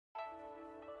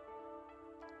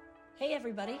Hey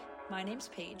everybody, my name's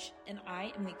Paige, and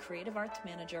I am the Creative Arts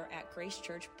Manager at Grace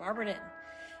Church, Barberton.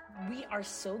 We are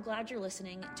so glad you're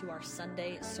listening to our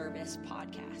Sunday Service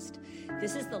podcast.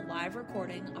 This is the live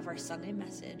recording of our Sunday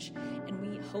message, and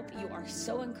we hope you are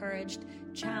so encouraged,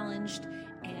 challenged,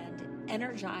 and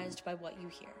energized by what you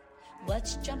hear.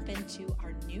 Let's jump into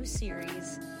our new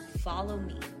series, Follow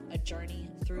Me, a journey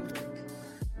through Luke.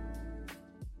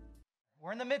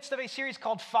 We're in the midst of a series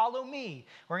called Follow Me.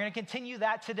 We're going to continue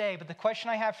that today, but the question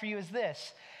I have for you is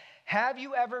this. Have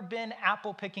you ever been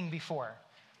apple picking before?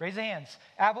 Raise the hands.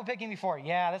 Apple picking before.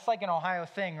 Yeah, that's like an Ohio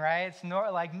thing, right? It's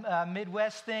like a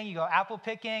Midwest thing. You go apple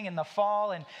picking in the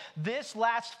fall. And this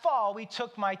last fall, we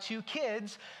took my two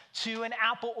kids to an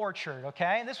apple orchard,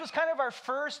 okay? And this was kind of our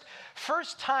first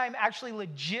time actually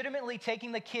legitimately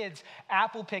taking the kids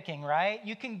apple picking, right?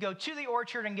 You can go to the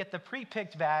orchard and get the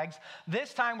pre-picked bags.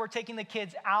 This time we're taking the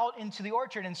kids out into the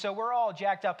orchard, and so we're all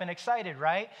jacked up and excited,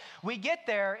 right? We get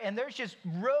there, and there's just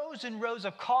rows and rows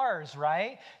of cars,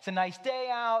 right? It's a nice day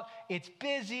out. It's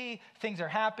busy. Things are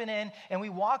happening, and we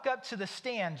walk up to the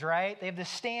stands, right? They have the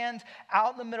stand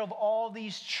out in the middle of all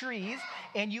these trees,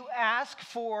 and you ask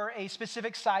for a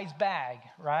specific size bag,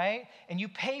 right? And you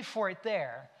pay for it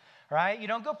there, right? You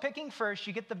don't go picking first.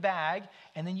 You get the bag,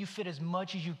 and then you fit as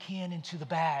much as you can into the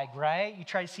bag, right? You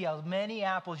try to see how many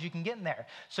apples you can get in there.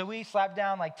 So we slapped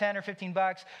down like 10 or 15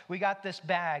 bucks. We got this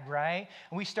bag, right?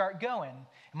 And we start going.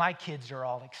 My kids are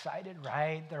all excited,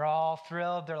 right? They're all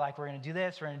thrilled. They're like, we're going to do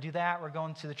this. We're going to do that. We're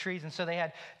going to the trees. And so they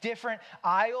had different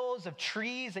aisles of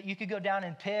trees that you could go down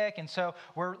and pick. And so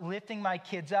we're lifting my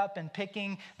kids up and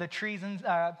picking the trees and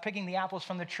picking the apples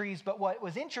from the trees. But what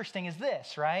was interesting is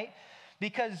this, right?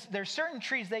 Because there's certain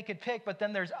trees they could pick, but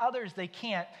then there's others they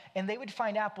can't. And they would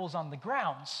find apples on the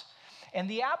grounds. And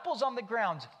the apples on the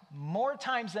grounds, more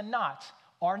times than not,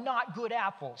 are not good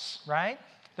apples, right?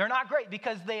 They're not great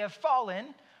because they have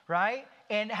fallen, right,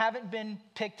 and haven't been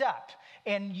picked up.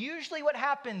 And usually what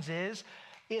happens is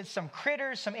some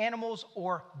critters, some animals,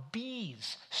 or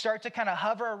bees start to kind of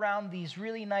hover around these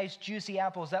really nice, juicy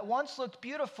apples that once looked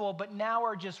beautiful, but now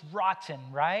are just rotten,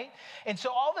 right? And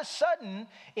so all of a sudden,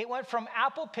 it went from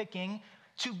apple picking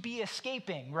to bee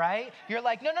escaping, right? You're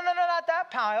like, no, not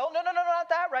that pile. No, not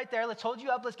that right there. Let's hold you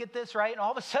up. Let's get this right. And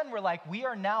all of a sudden, we're like, we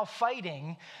are now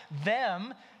fighting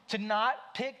them to not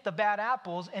pick the bad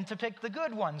apples and to pick the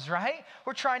good ones, right?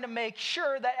 We're trying to make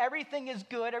sure that everything is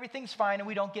good, everything's fine, and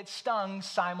we don't get stung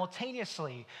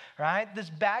simultaneously, right? This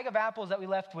bag of apples that we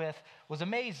left with was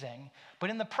amazing. But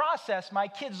in the process, my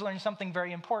kids learned something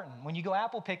very important. When you go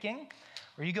apple picking,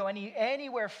 or you go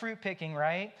anywhere fruit picking,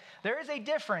 right? There is a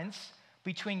difference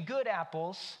between good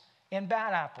apples and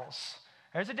bad apples.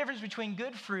 There's a difference between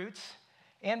good fruits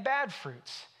and bad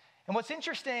fruits. And what's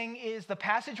interesting is the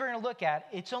passage we're going to look at,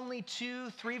 it's only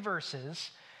 2-3 verses.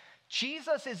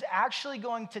 Jesus is actually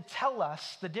going to tell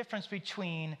us the difference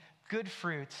between good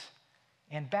fruit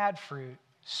and bad fruit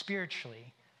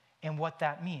spiritually and what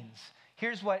that means.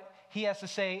 Here's what he has to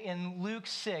say in Luke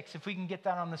 6, if we can get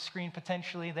that on the screen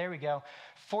potentially. There we go.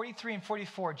 43 and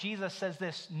 44, Jesus says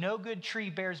this, "No good tree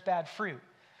bears bad fruit,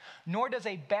 nor does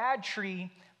a bad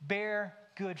tree bear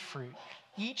good fruit.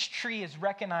 Each tree is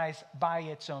recognized by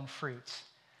its own fruits."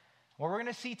 What we're going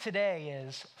to see today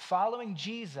is following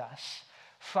Jesus,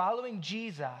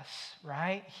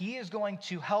 right? He is going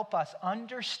to help us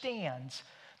understand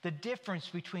the difference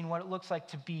between what it looks like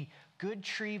to be good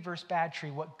tree versus bad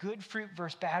tree, what good fruit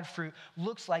versus bad fruit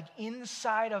looks like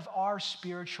inside of our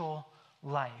spiritual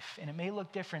life. And it may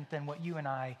look different than what you and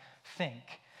I think.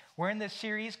 We're in this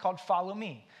series called Follow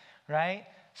Me, right?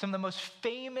 Some of the most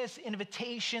famous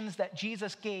invitations that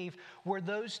Jesus gave were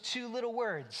those two little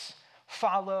words,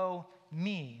 follow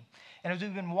me. And as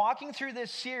we've been walking through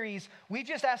this series, we've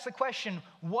just asked the question,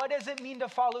 what does it mean to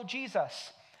follow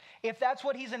Jesus? If that's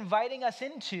what he's inviting us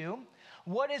into,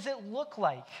 what does it look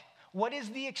like? What is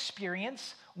the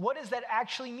experience? What does that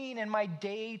actually mean in my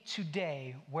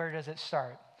day-to-day? Where does it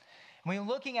start? And we're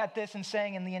looking at this and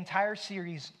saying in the entire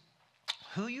series,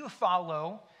 who you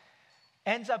follow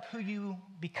ends up who you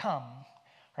become,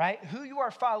 right? Who you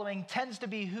are following tends to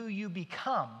be who you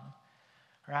become,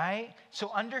 right?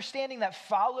 So understanding that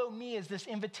follow me is this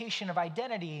invitation of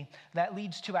identity that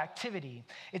leads to activity.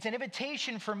 It's an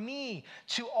invitation for me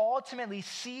to ultimately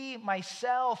see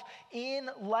myself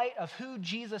in light of who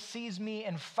Jesus sees me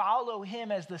and follow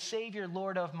him as the Savior,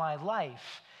 Lord of my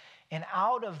life. And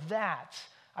out of that,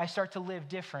 I start to live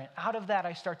different. Out of that,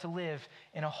 I start to live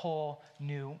in a whole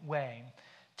new way.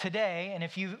 Today, and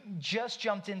if you just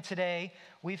jumped in today,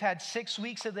 we've had 6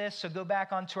 weeks of this, so go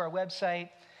back onto our website,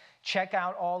 check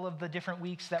out all of the different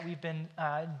weeks that we've been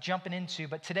jumping into.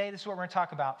 But today, this is what we're going to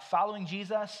talk about. Following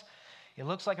Jesus It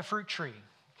looks like a fruit tree,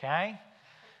 okay?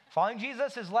 Following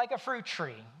Jesus is like a fruit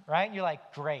tree, right? And you're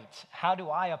like, great. How do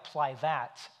I apply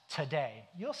that today?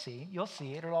 You'll see.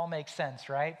 It'll all make sense,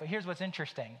 right? But here's what's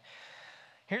interesting.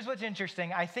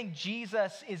 I think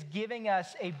Jesus is giving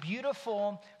us a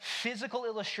beautiful physical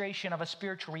illustration of a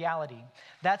spiritual reality.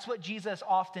 That's what Jesus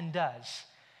often does.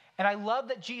 And I love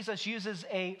that Jesus uses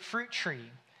a fruit tree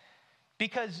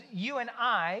because you and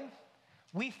I,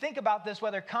 we think about this,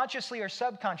 whether consciously or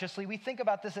subconsciously, we think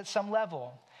about this at some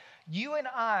level. You and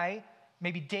I,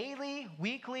 maybe daily,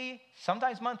 weekly,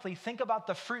 sometimes monthly, think about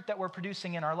the fruit that we're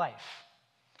producing in our life,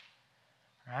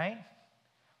 right?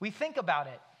 We think about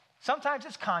it. Sometimes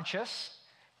it's conscious,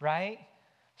 right?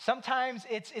 Sometimes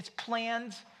it's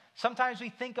planned. Sometimes we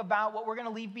think about what we're going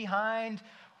to leave behind,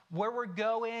 where we're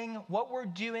going, what we're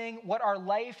doing, what our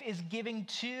life is giving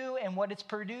to and what it's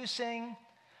producing.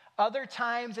 Other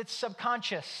times it's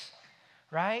subconscious,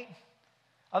 right?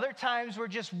 Other times we're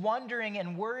just wondering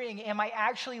and worrying, am I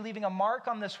actually leaving a mark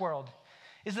on this world?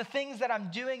 Is the things that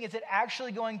I'm doing, is it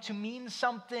actually going to mean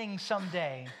something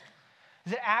someday?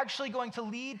 Is it actually going to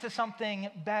lead to something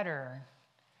better?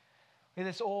 We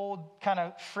have this old kind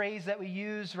of phrase that we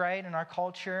use, right, in our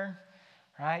culture,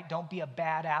 right? Don't be a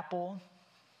bad apple,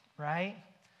 right?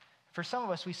 For some of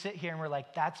us, we sit here and we're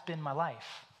like, that's been my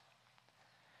life.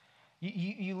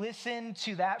 You listen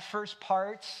to that first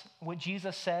part, what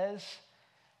Jesus says,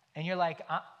 and you're like,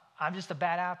 I'm just a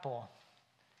bad apple,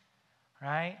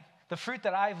 right? The fruit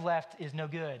that I've left is no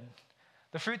good.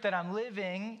 The fruit that I'm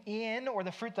living in or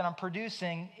the fruit that I'm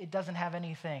producing, it doesn't have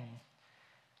anything.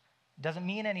 It doesn't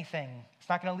mean anything. It's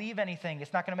not going to leave anything.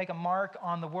 It's not going to make a mark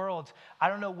on the world. I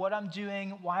don't know what I'm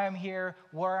doing, why I'm here,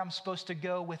 where I'm supposed to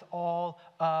go with all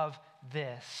of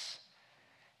this.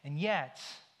 And yet,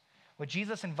 what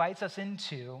Jesus invites us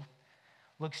into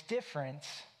looks different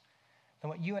than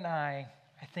what you and I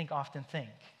think, often think.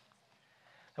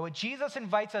 That what Jesus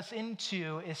invites us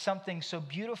into is something so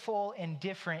beautiful and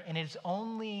different, and it's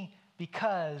only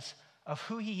because of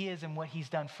who he is and what he's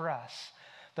done for us.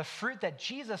 The fruit that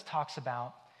Jesus talks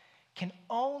about can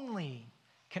only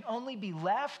be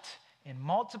left and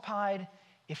multiplied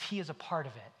if he is a part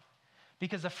of it.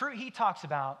 Because the fruit he talks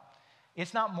about,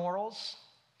 it's not morals,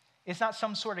 it's not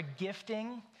some sort of gifting,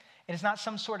 and it's not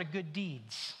some sort of good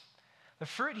deeds. The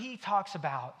fruit he talks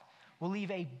about will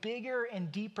leave a bigger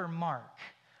and deeper mark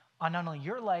on not only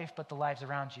your life, but the lives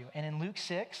around you. And in Luke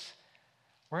 6,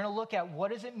 we're going to look at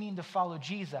what does it mean to follow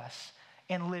Jesus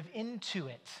and live into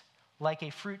it like a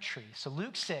fruit tree. So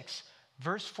Luke 6,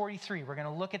 verse 43, we're going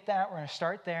to look at that. We're going to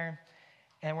start there,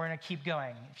 and we're going to keep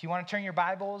going. If you want to turn your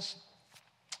Bible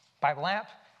app,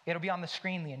 it'll be on the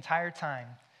screen the entire time.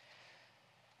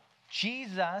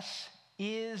 Jesus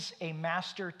is a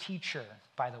master teacher,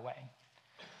 by the way.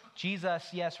 Jesus,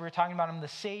 yes, we're talking about him, the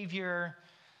Savior.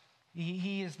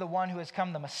 He is the one who has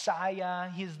come, the Messiah.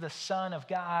 He is the Son of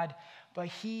God. But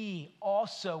he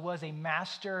also was a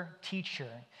master teacher.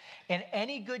 And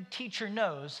any good teacher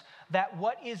knows that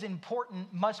what is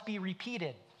important must be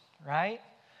repeated, right?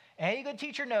 Any good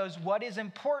teacher knows what is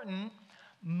important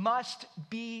must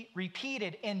be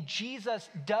repeated. And Jesus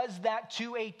does that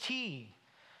to a T,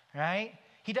 right?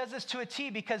 He does this to a T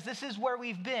because this is where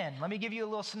we've been. Let me give you a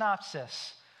little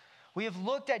synopsis. We have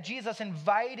looked at Jesus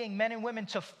inviting men and women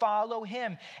to follow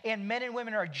him, and men and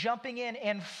women are jumping in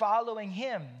and following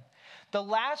him. The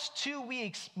last 2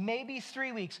 weeks, maybe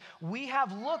 3 weeks, we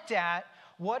have looked at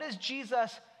what is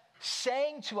Jesus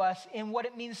saying to us and what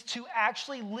it means to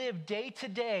actually live day to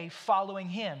day following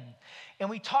him. And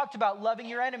we talked about loving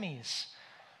your enemies.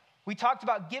 We talked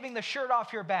about giving the shirt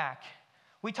off your back.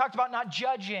 We talked about not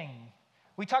judging.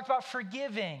 We talked about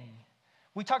forgiving.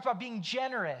 We talked about being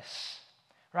generous.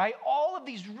 Right? All of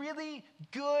these really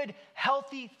good,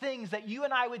 healthy things that you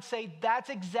and I would say, that's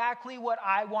exactly what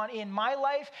I want in my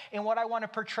life and what I want to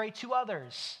portray to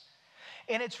others.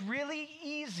 And it's really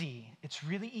easy.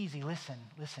 Listen,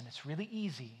 it's really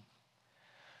easy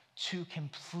to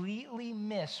completely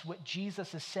miss what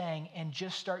Jesus is saying and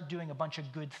just start doing a bunch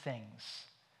of good things.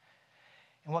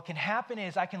 And what can happen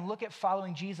is I can look at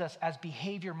following Jesus as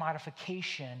behavior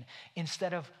modification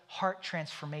instead of heart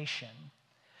transformation.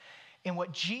 And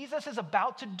what Jesus is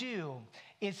about to do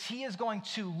is he is going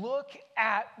to look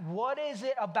at what is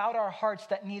it about our hearts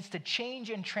that needs to change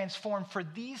and transform for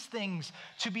these things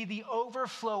to be the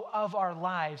overflow of our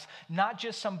lives, not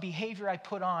just some behavior I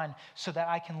put on so that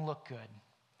I can look good.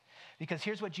 Because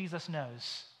here's what Jesus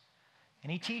knows.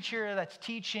 Any teacher that's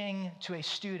teaching to a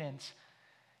student,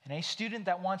 and a student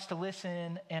that wants to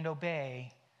listen and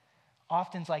obey,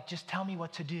 often's like, just tell me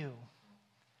what to do.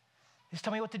 Just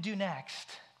tell me what to do next.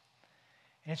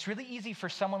 And it's really easy for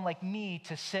someone like me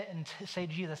to sit and to say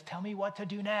to Jesus, tell me what to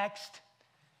do next.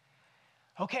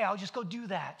 Okay, I'll just go do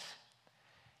that.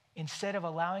 Instead of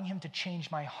allowing him to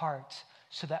change my heart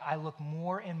so that I look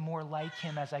more and more like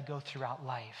him as I go throughout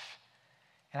life.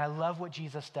 And I love what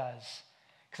Jesus does.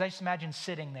 Because I just imagine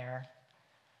sitting there,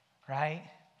 right?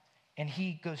 And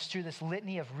he goes through this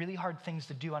litany of really hard things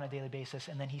to do on a daily basis,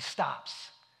 and then he stops.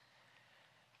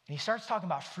 And he starts talking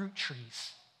about fruit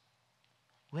trees.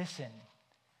 Listen,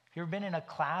 have you ever been in a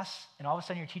class and all of a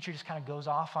sudden your teacher just kind of goes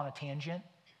off on a tangent,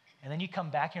 and then you come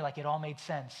back and you're like, it all made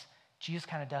sense? Jesus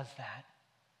kind of does that.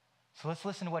 So let's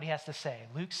listen to what he has to say.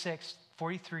 Luke 6,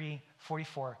 43,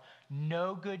 44.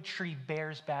 No good tree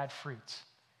bears bad fruits,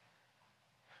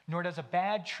 nor does a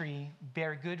bad tree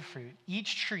bear good fruit.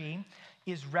 Each tree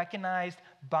is recognized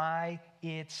by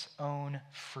its own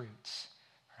fruits,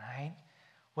 right?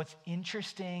 What's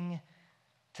interesting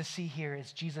to see here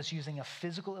is Jesus using a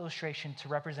physical illustration to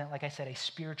represent, like I said, a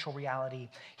spiritual reality.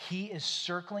 He is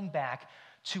circling back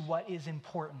to what is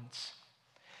important.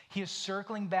 He is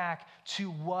circling back to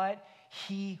what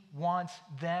he wants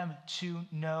them to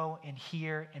know and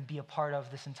hear and be a part of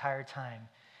this entire time.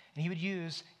 And he would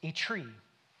use a tree,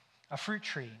 a fruit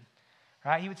tree,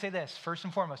 right? He would say this, first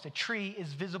and foremost, a tree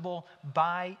is visible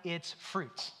by its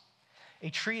fruits. A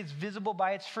tree is visible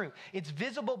by its fruit. It's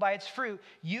visible by its fruit.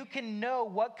 You can know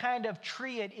what kind of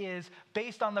tree it is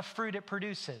based on the fruit it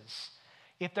produces.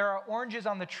 If there are oranges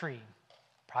on the tree,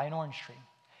 probably an orange tree.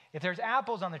 If there's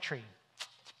apples on the tree,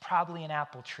 it's probably an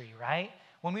apple tree, right?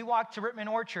 When we walked to Rittman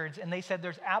Orchards and they said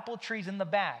there's apple trees in the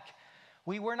back,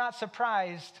 we were not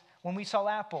surprised when we saw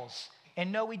apples.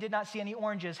 And no, we did not see any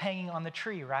oranges hanging on the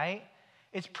tree, right?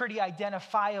 It's pretty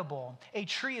identifiable. A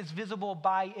tree is visible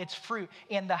by its fruit,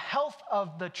 and the health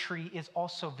of the tree is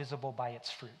also visible by its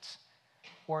fruits,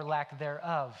 or lack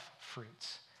thereof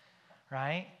fruits,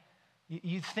 right?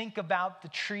 You think about the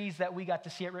trees that we got to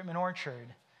see at Rittman Orchard.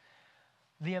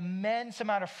 The immense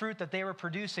amount of fruit that they were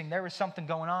producing, there was something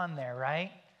going on there,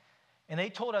 right? And they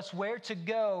told us where to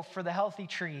go for the healthy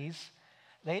trees.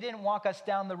 They didn't walk us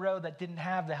down the road that didn't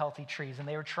have the healthy trees, and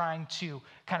they were trying to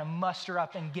kind of muster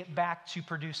up and get back to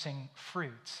producing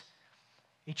fruit.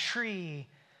 A tree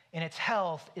in its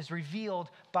health is revealed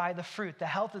by the fruit. The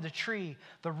health of the tree,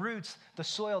 the roots, the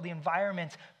soil, the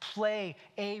environment play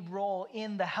a role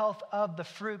in the health of the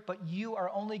fruit, but you are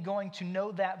only going to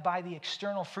know that by the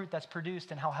external fruit that's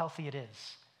produced and how healthy it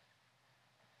is.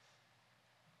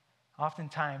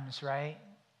 Oftentimes, right?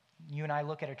 You and I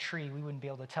look at a tree, we wouldn't be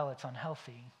able to tell it's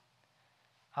unhealthy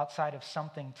outside of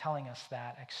something telling us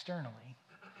that externally.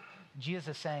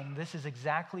 Jesus is saying this is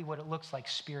exactly what it looks like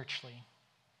spiritually.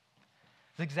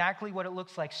 It's exactly what it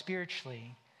looks like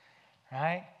spiritually,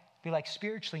 right? Be like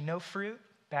spiritually, no fruit,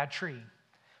 bad tree.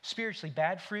 Spiritually,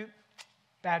 bad fruit,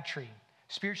 bad tree.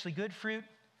 Spiritually, good fruit,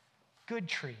 good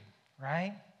tree,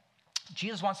 right?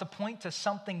 Jesus wants to point to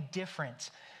something different,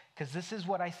 because this is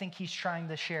what I think he's trying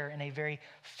to share in a very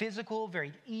physical,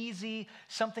 very easy,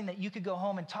 something that you could go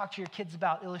home and talk to your kids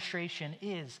about illustration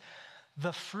is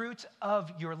the fruit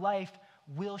of your life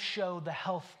will show the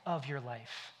health of your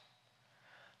life.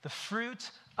 The fruit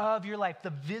of your life, the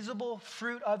visible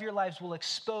fruit of your lives will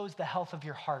expose the health of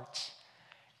your heart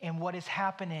and what is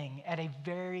happening at a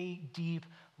very deep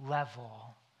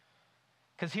level.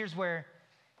 Because here's where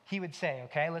he would say,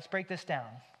 okay, let's break this down.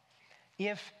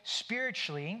 If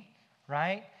spiritually,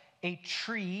 right, a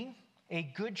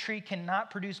good tree cannot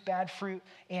produce bad fruit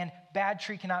and bad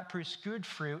tree cannot produce good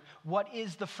fruit, what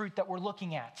is the fruit that we're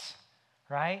looking at,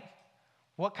 right?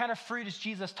 What kind of fruit is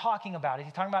Jesus talking about? Is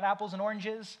he talking about apples and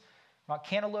oranges? About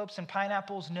cantaloupes and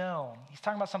pineapples? No. He's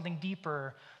talking about something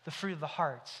deeper, the fruit of the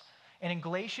heart. And in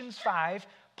Galatians 5,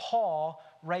 Paul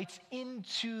writes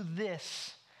into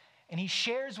this, and he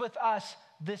shares with us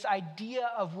this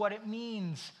idea of what it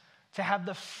means to have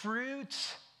the fruit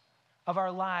of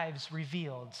our lives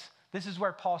revealed. This is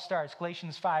where Paul starts,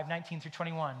 Galatians 5, 19 through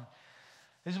 21.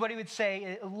 This is what he would say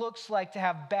it looks like to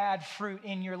have bad fruit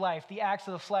in your life. The acts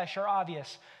of the flesh are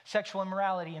obvious: sexual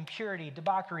immorality, impurity,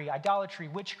 debauchery, idolatry,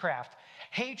 witchcraft,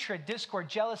 hatred, discord,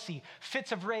 jealousy,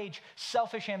 fits of rage,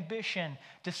 selfish ambition,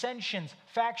 dissensions,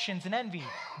 factions, and envy,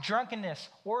 drunkenness,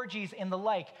 orgies, and the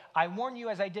like. I warn you,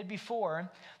 as I did before,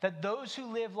 that those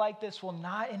who live like this will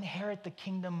not inherit the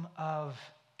kingdom of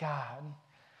God.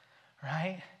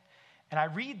 Right? And I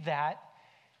read that,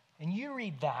 and you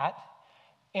read that,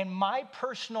 and my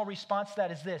personal response to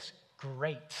that is this: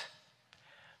 great.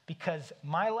 Because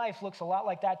my life looks a lot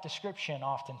like that description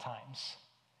oftentimes.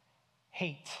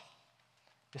 Hate,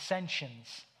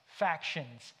 dissensions,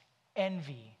 factions,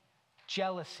 envy,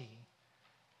 jealousy,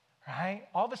 right?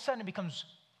 All of a sudden it becomes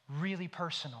really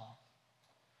personal.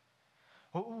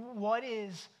 what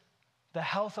is the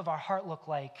health of our heart look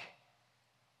like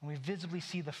when we visibly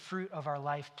see the fruit of our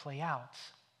life play out?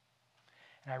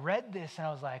 And I read this and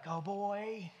I was like, oh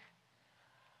boy.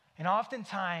 And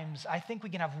oftentimes, I think we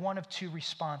can have one of two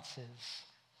responses.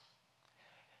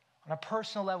 On a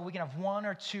personal level, we can have one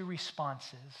or two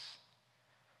responses,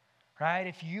 right?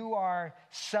 If you are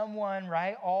someone,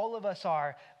 right, all of us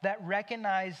are, that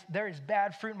recognize there is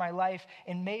bad fruit in my life,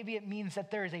 and maybe it means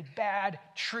that there is a bad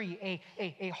tree,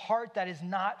 a heart that is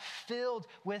not filled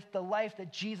with the life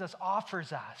that Jesus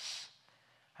offers us.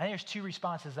 I think there's two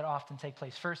responses that often take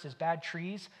place. First is bad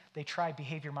trees, they try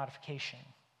behavior modification.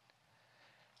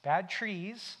 Bad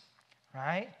trees,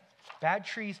 right? Bad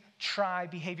trees try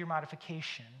behavior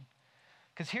modification.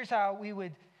 Because here's how we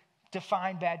would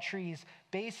define bad trees.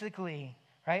 Basically,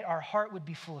 right, our heart would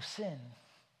be full of sin.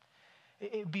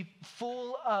 It would be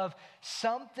full of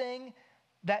something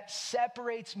that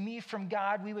separates me from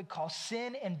God, we would call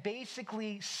sin. And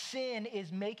basically, sin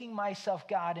is making myself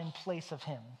God in place of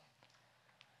him.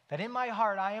 That in my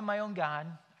heart, I am my own God.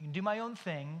 I can do my own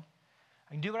thing.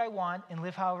 I can do what I want and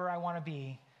live however I want to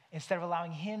be, instead of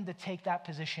allowing him to take that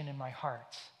position in my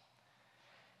heart.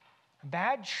 A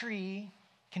bad tree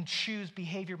can choose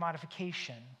behavior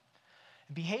modification.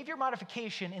 Behavior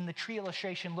modification in the tree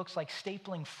illustration looks like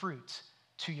stapling fruit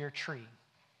to your tree.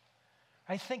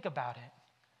 Right? Think about it.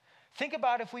 Think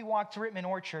about if we walked to Rittman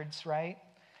Orchards, right?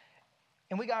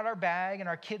 And we got our bag and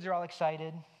our kids are all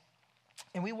excited.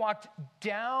 And we walked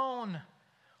down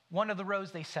one of the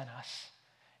rows they sent us.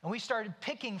 And we started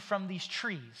picking from these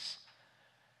trees.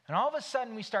 And all of a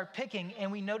sudden we start picking and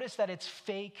we notice that it's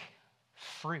fake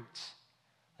fruit.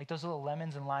 Like those little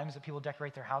lemons and limes that people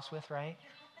decorate their house with, right?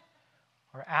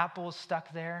 Or apples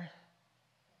stuck there.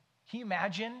 Can you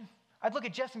imagine? I'd look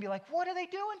at Jess and be like, what are they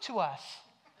doing to us?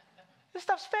 This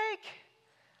stuff's fake.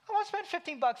 I want to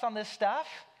spend $15 on this stuff.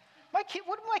 What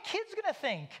are my kids going to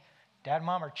think? Dad and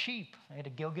mom are cheap. They had to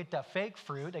go get the fake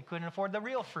fruit. They couldn't afford the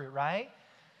real fruit, right?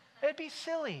 It'd be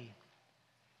silly.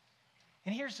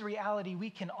 And here's the reality.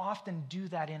 We can often do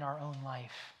that in our own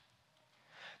life.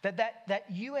 That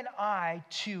you and I,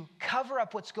 to cover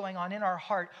up what's going on in our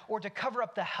heart or to cover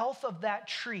up the health of that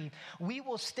tree, we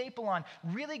will staple on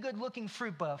really good looking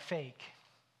fruit but fake.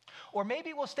 Or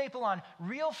maybe we'll staple on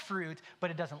real fruit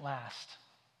but it doesn't last.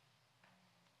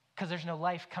 Because there's no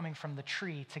life coming from the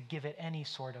tree to give it any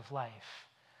sort of life.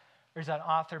 There's an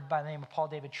author by the name of Paul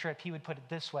David Tripp. He would put it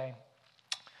this way.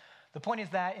 The point is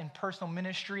that in personal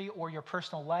ministry or your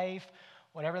personal life,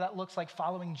 whatever that looks like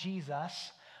following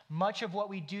Jesus, much of what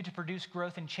we do to produce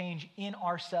growth and change in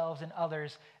ourselves and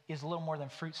others is a little more than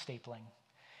fruit stapling.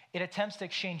 It attempts to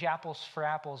exchange apples for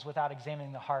apples without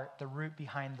examining the heart, the root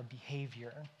behind the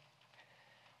behavior.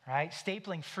 Right?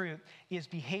 Stapling fruit is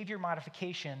behavior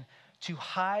modification to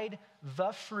hide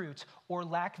the fruit or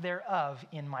lack thereof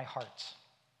in my heart.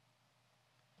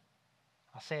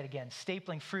 I'll say it again.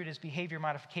 Stapling fruit is behavior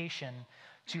modification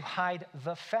to hide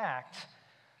the fact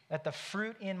that the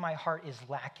fruit in my heart is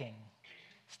lacking.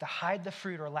 It's to hide the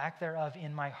fruit or lack thereof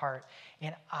in my heart.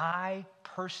 And I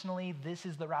personally, this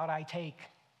is the route I take.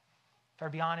 If I'll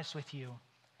be honest with you.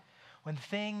 When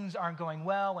things aren't going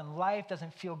well, when life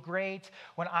doesn't feel great,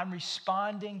 when I'm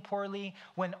responding poorly,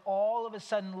 when all of a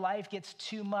sudden life gets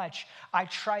too much, I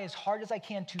try as hard as I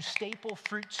can to staple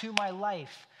fruit to my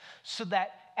life so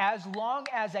that as long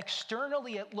as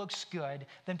externally it looks good,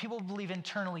 then people believe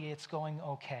internally it's going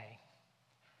okay.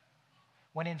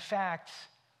 When in fact,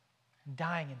 I'm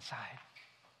dying inside.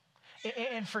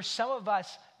 And for some of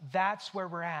us, that's where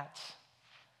we're at.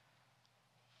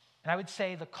 And I would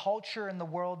say the culture and the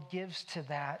world gives to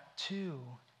that too.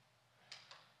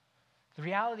 The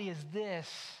reality is this,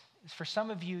 is for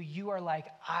some of you, you are like,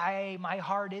 my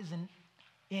heart isn't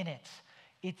in it.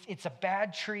 It's a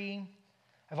bad tree.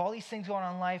 I have all these things going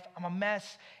on in life. I'm a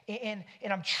mess. And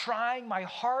I'm trying my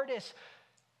hardest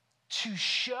to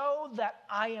show that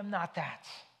I am not that.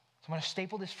 So I'm going to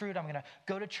staple this fruit. I'm going to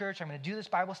go to church. I'm going to do this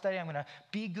Bible study. I'm going to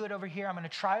be good over here. I'm going to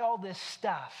try all this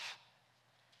stuff.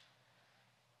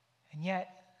 And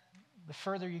yet, the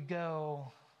further you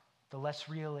go, the less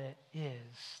real it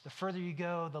is. The further you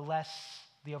go, the less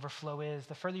the overflow is.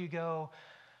 The further you go,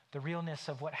 the realness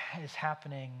of what is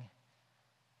happening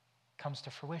comes to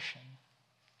fruition.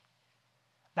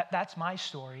 That's my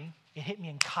story. It hit me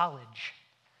in college.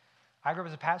 I grew up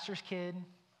as a pastor's kid.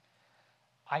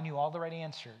 I knew all the right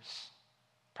answers.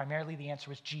 Primarily, the answer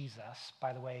was Jesus,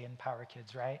 by the way, in Power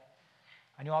Kids, right?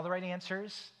 I knew all the right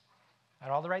answers. I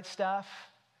had all the right stuff.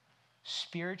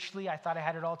 Spiritually, I thought I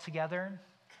had it all together.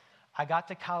 I got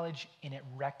to college and it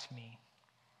wrecked me.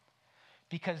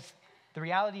 Because The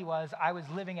reality was I was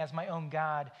living as my own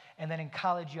God, and then in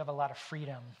college you have a lot of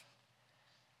freedom.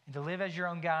 And to live as your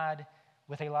own God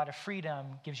with a lot of freedom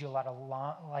gives you a lot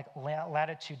of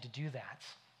latitude to do that.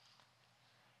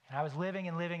 And I was living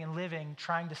and living and living,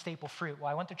 trying to staple fruit. Well,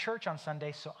 I went to church on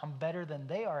Sunday, so I'm better than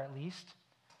they are at least.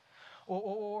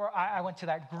 Or I went to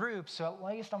that group, so at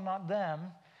least I'm not them.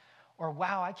 Or,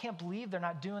 wow, I can't believe they're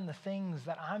not doing the things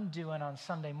that I'm doing on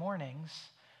Sunday mornings.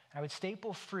 I would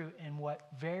staple fruit, and what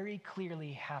very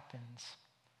clearly happens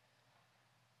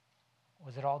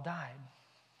was it all died.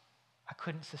 I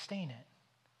couldn't sustain it.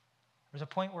 There was a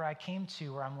point where I came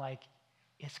to where I'm like,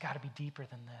 it's got to be deeper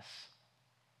than this.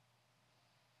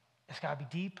 It's got to be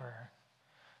deeper.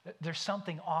 There's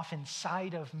something off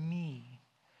inside of me.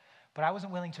 But I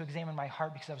wasn't willing to examine my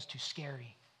heart because that was too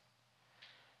scary.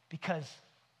 Because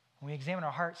when we examine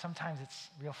our heart, sometimes it's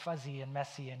real fuzzy and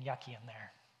messy and yucky in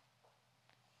there.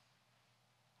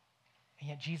 And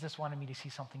yet Jesus wanted me to see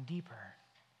something deeper.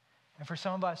 And for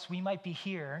some of us, we might be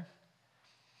here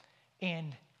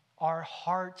and our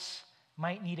hearts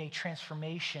might need a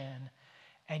transformation,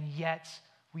 and yet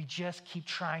we just keep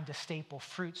trying to staple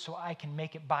fruit so I can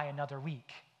make it by another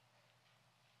week.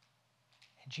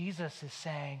 And Jesus is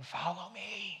saying, follow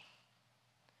me.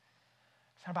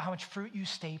 It's not about how much fruit you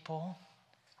staple.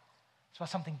 It's about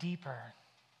something deeper.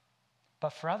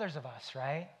 But for others of us,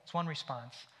 right? It's one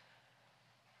response.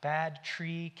 Bad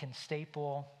tree can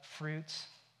staple fruits.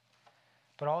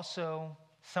 But also,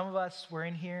 some of us, we're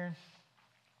in here,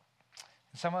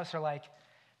 and some of us are like,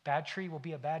 bad tree will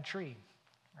be a bad tree,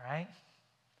 right?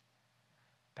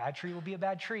 Bad tree will be a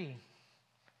bad tree.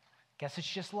 Guess it's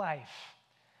just life.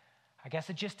 I guess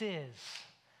it just is.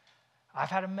 I've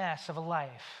had a mess of a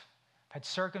life. I've had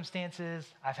circumstances.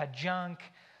 I've had junk.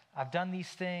 I've done these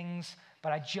things,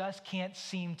 but I just can't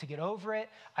seem to get over it.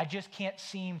 I just can't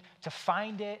seem to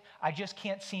find it. I just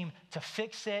can't seem to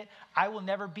fix it. I will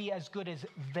never be as good as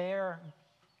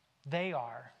they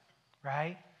are,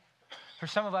 right? For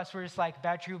some of us, we're just like,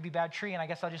 bad tree will be bad tree, and I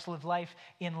guess I'll just live life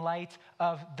in light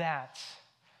of that.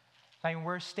 I mean,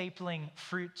 we're stapling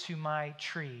fruit to my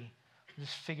tree. We'll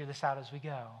just figure this out as we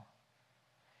go.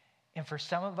 And for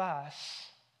some of us,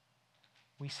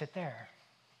 we sit there.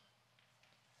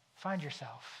 Find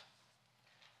yourself.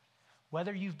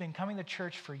 Whether you've been coming to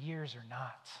church for years or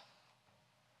not.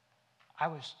 I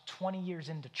was 20 years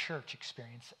into church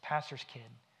experience, pastor's kid,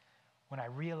 when I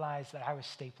realized that I was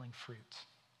stapling fruit.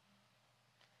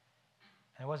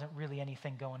 And there wasn't really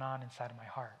anything going on inside of my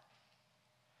heart.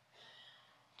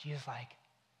 Jesus is like,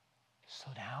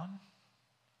 slow down.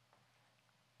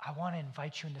 I want to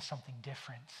invite you into something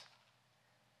different.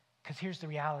 Because here's the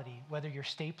reality. Whether you're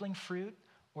stapling fruit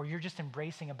or you're just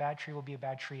embracing a bad tree will be a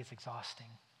bad tree, it's exhausting.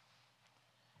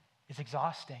 It's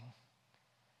exhausting.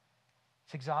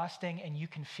 It's exhausting, and you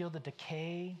can feel the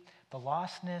decay, the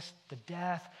lostness, the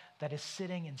death that is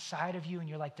sitting inside of you, and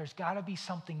you're like, there's got to be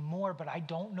something more, but I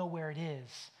don't know where it is.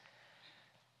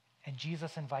 And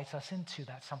Jesus invites us into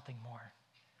that something more.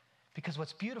 Because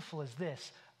what's beautiful is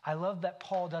this. I love that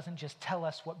Paul doesn't just tell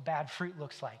us what bad fruit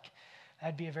looks like.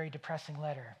 That'd be a very depressing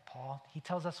letter, Paul. He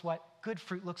tells us what good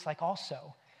fruit looks like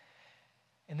also.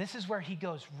 And this is where he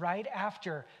goes right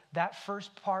after that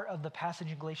first part of the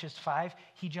passage in Galatians 5.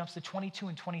 He jumps to 22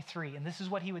 and 23. And this is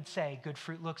what he would say good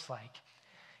fruit looks like.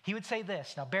 He would say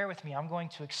this. Now bear with me. I'm going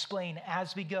to explain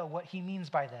as we go what he means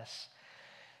by this.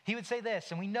 He would say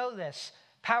this, and we know this.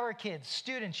 Power kids,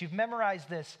 students, you've memorized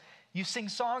this. You sing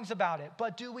songs about it.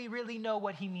 But do we really know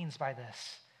what he means by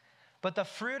this? But the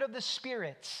fruit of the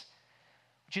Spirit,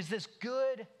 which is this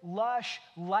good, lush,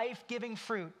 life-giving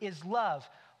fruit, is love.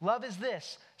 Love is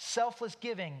this, selfless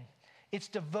giving. It's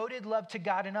devoted love to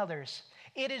God and others.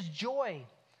 It is joy.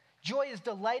 Joy is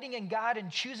delighting in God and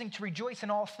choosing to rejoice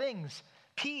in all things.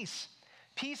 Peace.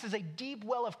 Peace is a deep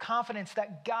well of confidence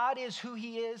that God is who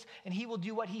he is and he will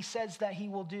do what he says that he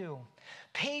will do.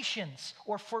 Patience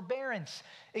or forbearance,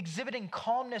 exhibiting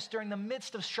calmness during the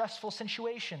midst of stressful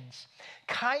situations.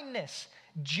 Kindness,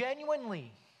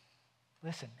 genuinely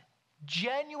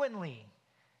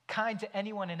kind to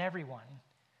anyone and everyone.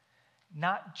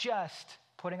 Not just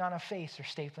putting on a face or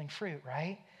stapling fruit,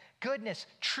 right? Goodness,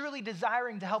 truly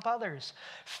desiring to help others.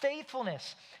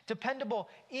 Faithfulness, dependable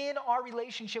in our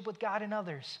relationship with God and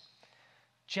others.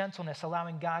 Gentleness,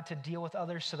 allowing God to deal with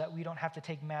others so that we don't have to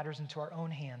take matters into our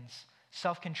own hands.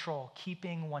 Self-control,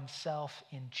 keeping oneself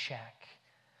in check.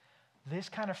 This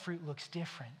kind of fruit looks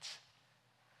different.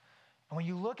 And when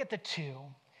you look at the two,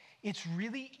 it's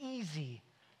really easy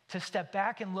to step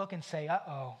back and look and say,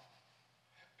 uh-oh.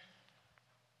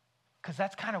 Because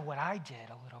that's kind of what I did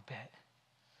a little bit.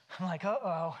 I'm like,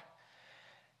 uh-oh.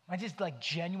 Am I just like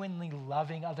genuinely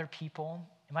loving other people?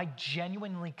 Am I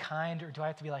genuinely kind, or do I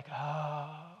have to be like,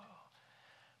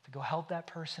 to go help that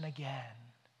person again?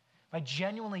 Am I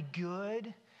genuinely good?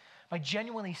 Am I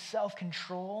genuinely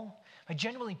self-control? Am I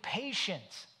genuinely patient?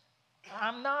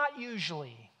 I'm not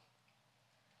usually.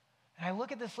 And I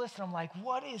look at this list and I'm like,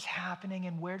 what is happening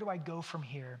and where do I go from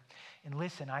here? And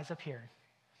listen, eyes up here.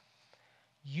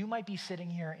 You might be sitting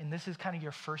here and this is kind of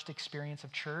your first experience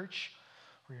of church,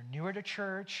 or you're newer to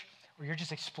church, or you're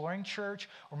just exploring church,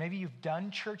 or maybe you've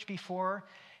done church before.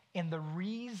 And the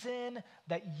reason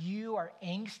that you are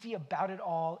angsty about it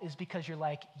all is because you're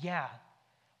like, yeah,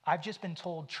 I've just been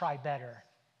told try better,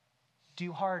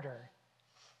 do harder,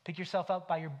 pick yourself up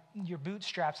by your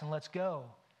bootstraps and let's go.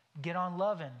 Get on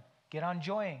loving, get on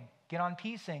joying, get on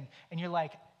peacing. And you're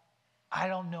like, I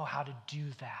don't know how to do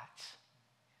that.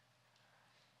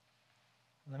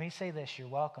 Let me say this, you're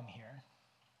welcome here.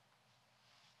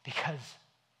 Because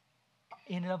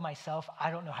in and of myself,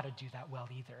 I don't know how to do that well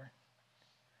either.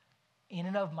 In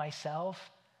and of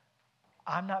myself,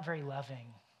 I'm not very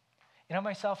loving. In and of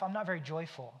myself, I'm not very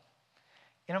joyful.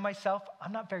 In and of myself,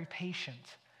 I'm not very patient.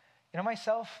 In and of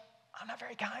myself, I'm not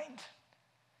very kind.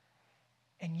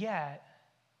 And yet,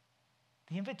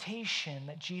 the invitation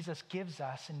that Jesus gives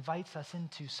us invites us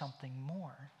into something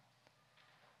more.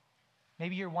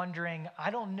 Maybe you're wondering,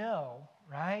 I don't know,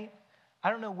 right? I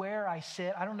don't know where I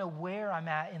sit. I don't know where I'm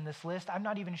at in this list. I'm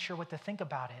not even sure what to think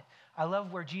about it. I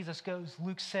love where Jesus goes.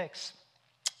 Luke 6,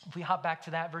 if we hop back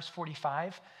to that, verse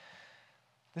 45,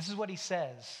 this is what he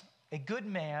says. A good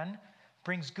man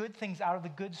brings good things out of the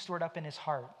good stored up in his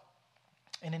heart.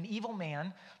 And an evil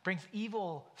man brings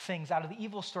evil things out of the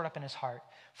evil stored up in his heart.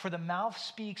 For the mouth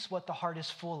speaks what the heart is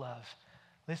full of.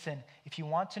 Listen, if you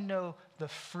want to know the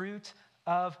fruit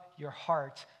of your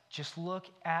heart, just look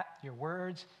at your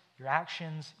words, your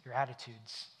actions, your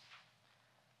attitudes.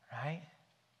 Right?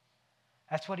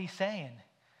 That's what he's saying.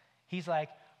 He's like,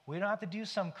 we don't have to do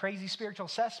some crazy spiritual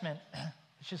assessment.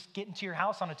 Let's just get into your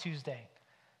house on a Tuesday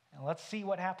and let's see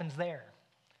what happens there.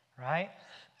 Right?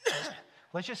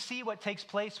 Let's just see what takes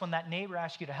place when that neighbor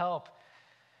asks you to help.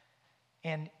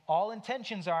 And all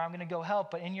intentions are, I'm going to go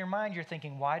help. But in your mind, you're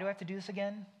thinking, why do I have to do this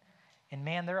again? And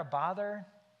man, they're a bother.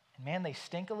 And man, they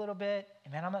stink a little bit.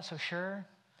 And man, I'm not so sure.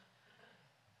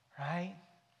 Right?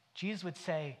 Jesus would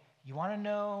say, you want to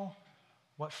know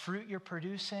what fruit you're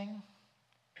producing?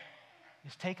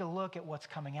 Just take a look at what's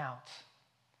coming out.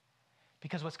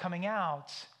 Because what's coming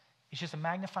out is just a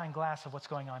magnifying glass of what's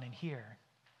going on in here.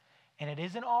 And it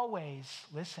isn't always,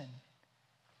 listen,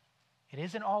 it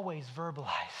isn't always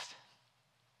verbalized.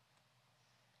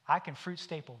 I can fruit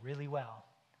staple really well.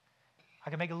 I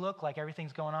can make it look like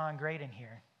everything's going on great in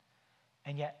here,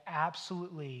 and yet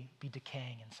absolutely be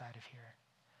decaying inside of here.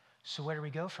 So where do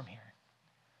we go from here?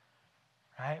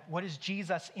 Right? What is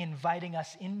Jesus inviting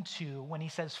us into when he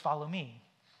says, follow me?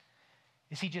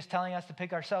 Is he just telling us to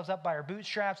pick ourselves up by our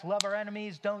bootstraps, love our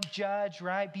enemies, don't judge,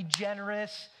 right? Be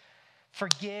generous,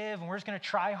 forgive, and we're just going to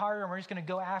try harder and we're just going to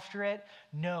go after it?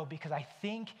 No, because I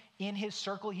think in his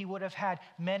circle he would have had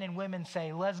men and women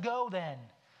say, let's go then.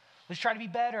 Let's try to be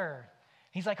better.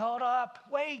 He's like, hold up,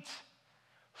 wait.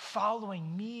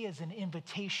 Following me is an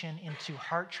invitation into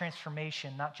heart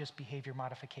transformation, not just behavior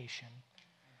modification.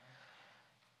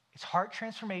 It's heart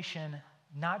transformation,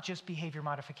 not just behavior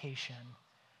modification.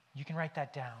 You can write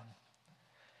that down.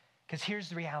 Because here's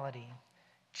the reality.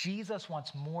 Jesus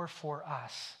wants more for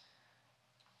us.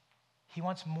 He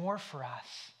wants more for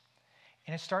us.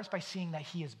 And it starts by seeing that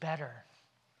he is better.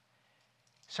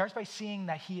 It starts by seeing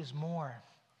that he is more.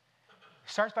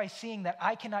 It starts by seeing that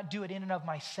I cannot do it in and of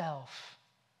myself.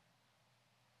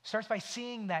 It starts by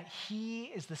seeing that he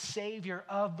is the Savior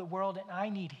of the world and I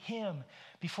need him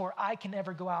before I can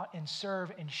ever go out and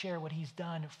serve and share what he's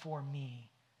done for me.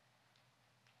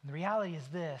 And the reality is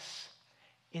this.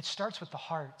 It starts with the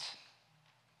heart.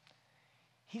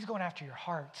 He's going after your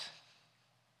heart.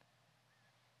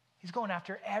 He's going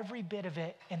after every bit of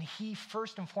it, and he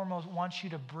first and foremost wants you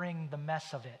to bring the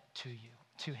mess of it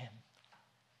to him.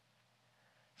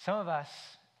 Some of us,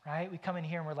 right, we come in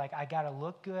here and we're like, I got to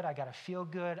look good, I got to feel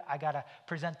good, I got to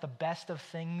present the best of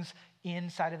things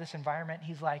inside of this environment.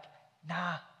 He's like,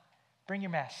 nah, bring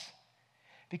your mess.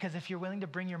 Because if you're willing to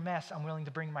bring your mess, I'm willing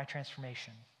to bring my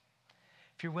transformation.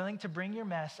 If you're willing to bring your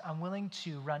mess, I'm willing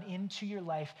to run into your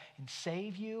life and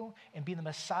save you and be the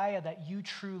Messiah that you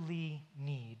truly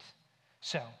need.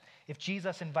 So, if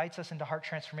Jesus invites us into heart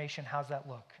transformation, how's that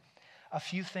look? A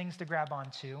few things to grab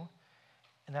onto,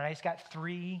 and then I just got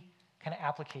 3 kind of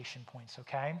application points,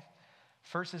 okay?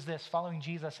 First is this: following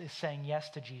Jesus is saying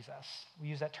yes to Jesus. We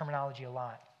use that terminology a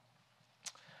lot.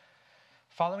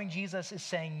 Following Jesus is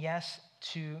saying yes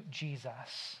to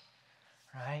Jesus,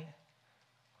 right?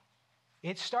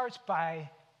 It starts by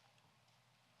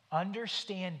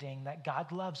understanding that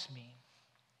God loves me.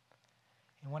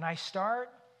 And when I start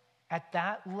at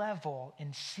that level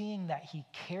and seeing that he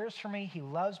cares for me, he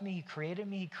loves me, he created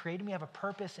me to have a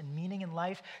purpose and meaning in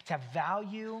life, to have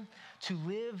value, to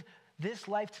live this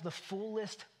life to the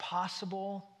fullest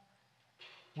possible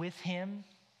with him,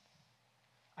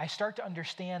 I start to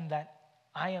understand that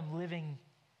I am living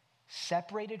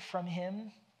separated from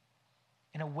him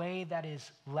in a way that is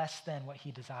less than what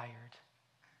he desired.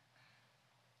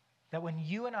 That when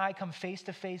you and I come face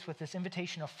to face with this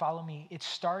invitation of follow me, it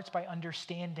starts by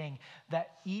understanding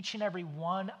that each and every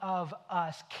one of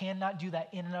us cannot do that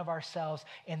in and of ourselves,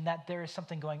 and that there is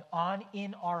something going on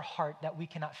in our heart that we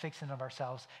cannot fix in and of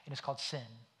ourselves, and it's called sin.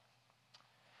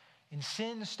 And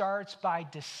sin starts by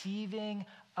deceiving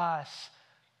us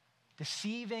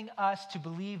to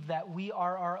believe that we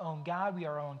are our own God, we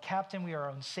are our own captain, we are our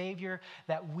own savior,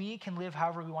 that we can live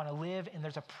however we want to live, and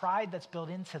there's a pride that's built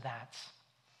into that.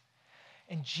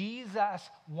 And Jesus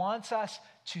wants us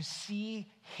to see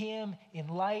him in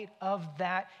light of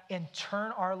that and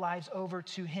turn our lives over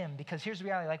to him. Because here's the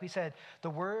reality, like we said, the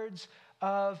words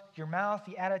of your mouth,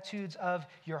 the attitudes of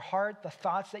your heart, the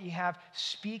thoughts that you have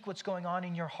speak what's going on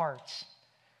in your hearts.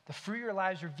 The fruit of your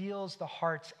lives reveals the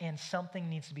hearts, and something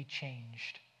needs to be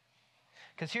changed.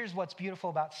 Because here's what's beautiful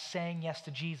about saying yes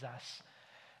to Jesus.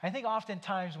 I think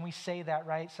oftentimes when we say that,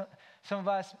 right, some of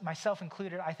us, myself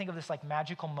included, I think of this like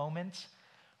magical moment,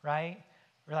 right?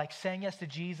 We're like saying yes to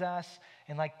Jesus,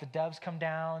 and like the doves come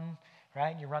down,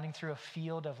 right? And you're running through a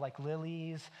field of like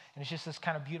lilies, and it's just this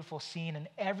kind of beautiful scene, and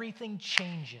everything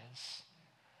changes.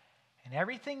 And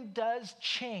everything does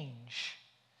change.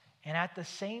 And at the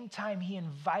same time, he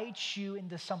invites you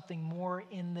into something more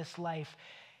in this life.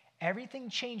 Everything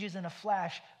changes in a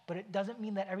flash, but it doesn't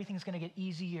mean that everything's going to get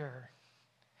easier.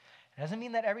 It doesn't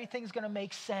mean that everything's going to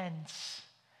make sense.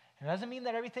 It doesn't mean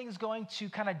that everything's going to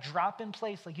kind of drop in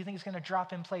place like you think it's going to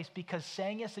drop in place, because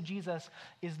saying yes to Jesus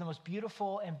is the most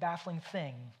beautiful and baffling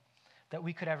thing that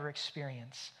we could ever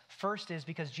experience. First is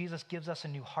because Jesus gives us a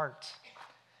new heart.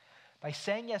 By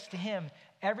saying yes to him,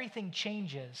 everything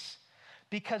changes,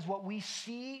 because what we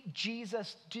see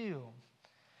Jesus do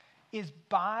is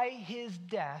by his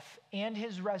death and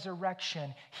his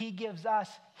resurrection, he gives us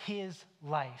his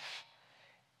life.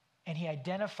 And he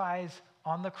identifies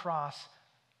on the cross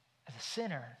as a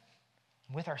sinner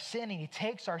with our sin, and he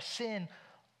takes our sin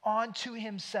onto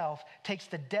himself, takes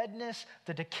the deadness,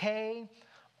 the decay,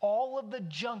 all of the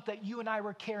junk that you and I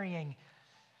were carrying.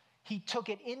 He took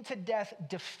it into death,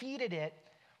 defeated it,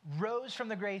 rose from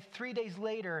the grave 3 days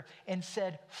later, and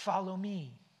said, follow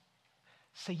me.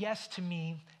 Say yes to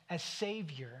me as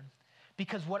Savior,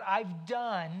 because what I've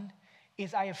done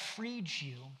is I have freed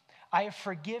you. I have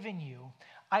forgiven you.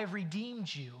 I have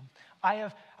redeemed you. I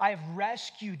have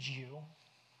rescued you,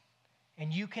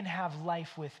 and you can have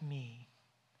life with me.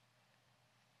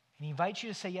 And he invites you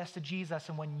to say yes to Jesus,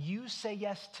 and when you say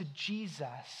yes to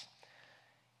Jesus,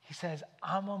 he says,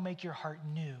 I'm going to make your heart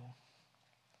new.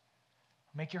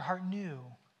 Make your heart new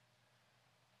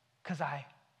because I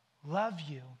love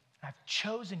you, I've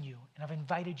chosen you, and I've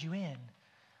invited you in.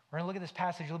 We're going to look at this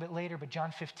passage a little bit later, but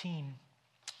John 15,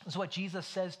 this is what Jesus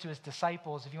says to his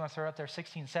disciples. If you want to throw it up there,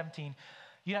 16, 17.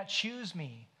 You did not choose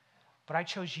me, but I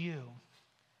chose you. You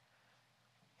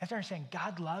have to understand,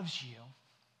 God loves you.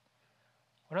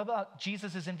 What about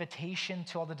Jesus' invitation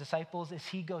to all the disciples is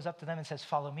he goes up to them and says,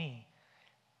 follow me.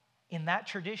 In that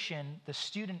tradition, the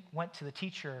student went to the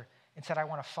teacher and said, I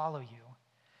want to follow you.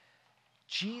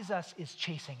 Jesus is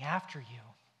chasing after you.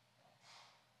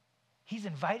 He's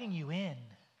inviting you in.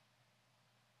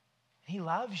 He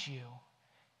loves you.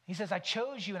 He says, I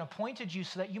chose you and appointed you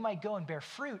so that you might go and bear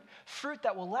fruit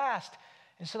that will last,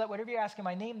 and so that whatever you ask in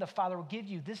my name, the Father will give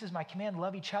you. This is my command,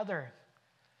 love each other.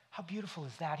 How beautiful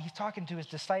is that? He's talking to his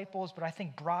disciples, but I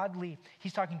think broadly,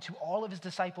 he's talking to all of his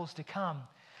disciples to come.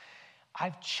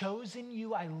 I've chosen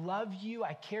you, I love you,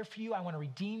 I care for you, I want to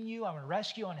redeem you, I want to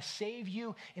rescue you, I want to save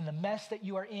you in the mess that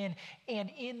you are in,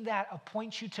 and in that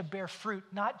appoint you to bear fruit,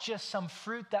 not just some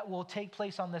fruit that will take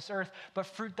place on this earth, but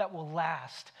fruit that will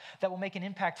last, that will make an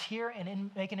impact here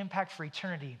and make an impact for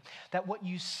eternity, that what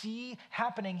you see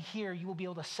happening here, you will be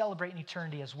able to celebrate in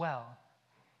eternity as well.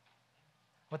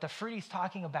 What the fruit he's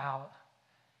talking about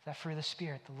is that fruit of the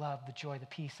Spirit, the love, the joy, the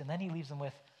peace, and then he leaves them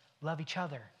with love each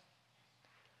other.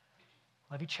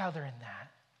 Love each other in that.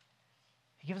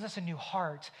 He gives us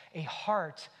a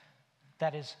heart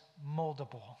that is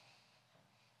moldable.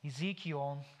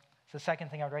 Ezekiel, it's the second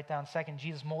thing I would write down. Second,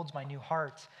 Jesus molds my new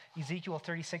heart. Ezekiel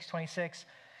 36:26.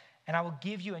 And I will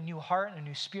give you a new heart and a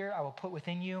new spirit I will put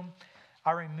within you.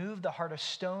 I'll remove the heart of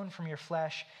stone from your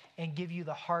flesh and give you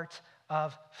the heart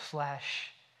of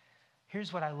flesh.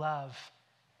 Here's what I love,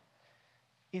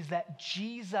 is that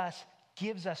Jesus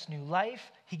gives us new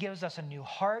life. He gives us a new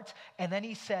heart. And then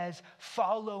he says,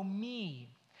 follow me.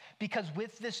 Because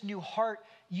with this new heart,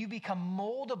 you become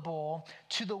moldable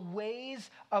to the ways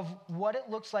of what it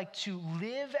looks like to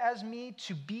live as me,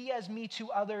 to be as me to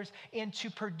others, and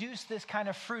to produce this kind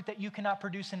of fruit that you cannot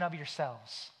produce in of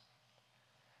yourselves.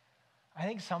 I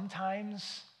think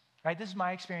sometimes, right, this is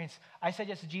my experience. I said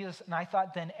yes to Jesus, and I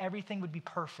thought then everything would be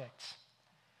perfect.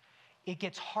 It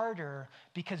gets harder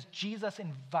because Jesus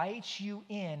invites you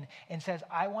in and says,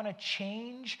 I want to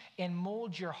change and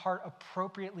mold your heart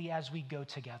appropriately as we go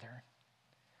together.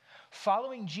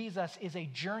 Following Jesus is a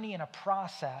journey and a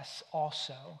process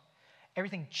also.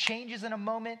 Everything changes in a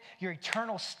moment, your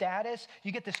eternal status.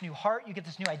 You get this new heart, you get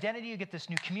this new identity, you get this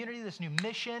new community, this new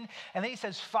mission. And then he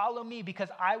says, follow me because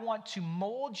I want to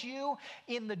mold you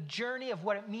in the journey of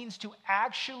what it means to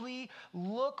actually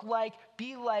look like,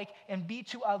 and be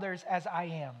to others as I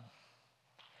am.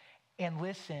 And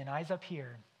listen, eyes up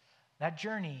here, that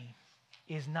journey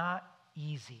is not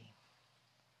easy.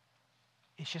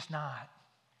 It's just not.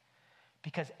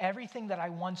 Because everything that I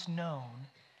once known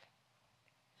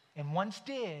and once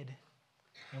did,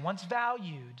 and once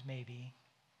valued maybe,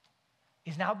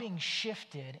 is now being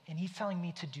shifted, and he's telling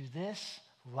me to do this,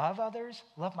 love others,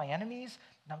 love my enemies,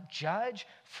 not judge,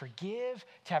 forgive,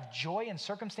 to have joy in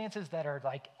circumstances that are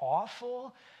like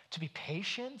awful, to be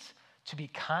patient, to be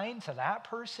kind to that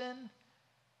person.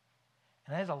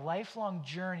 And that is a lifelong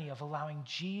journey of allowing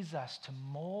Jesus to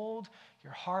mold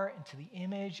your heart into the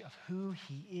image of who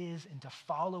he is and to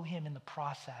follow him in the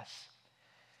process.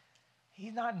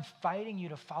 He's not inviting you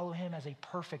to follow him as a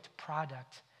perfect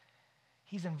product.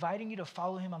 He's inviting you to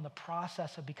follow him on the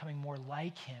process of becoming more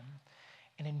like him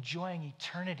and enjoying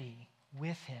eternity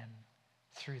with him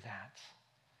through that.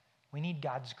 We need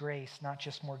God's grace, not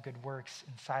just more good works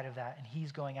inside of that. And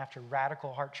he's going after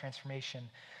radical heart transformation,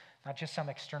 not just some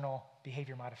external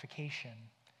behavior modification.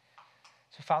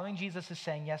 So following Jesus is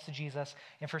saying yes to Jesus.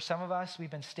 And for some of us,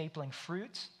 we've been stapling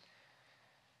fruits.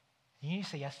 You need to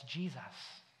say yes to Jesus.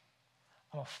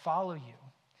 I'm going to follow you.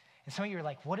 And some of you are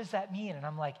like, what does that mean? And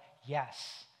I'm like,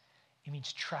 yes. It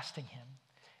means trusting him.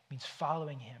 It means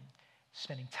following him,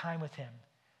 spending time with him,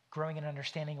 growing in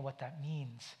understanding of what that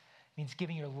means. It means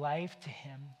giving your life to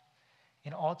him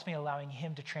and ultimately allowing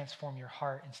him to transform your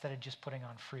heart instead of just putting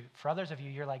on fruit. For others of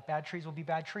you, you're like, bad trees will be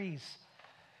bad trees,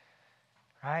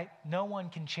 right? No one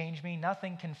can change me.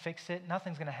 Nothing can fix it.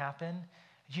 Nothing's going to happen.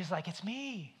 Jesus like, it's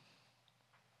me.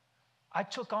 I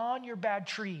took on your bad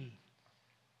tree.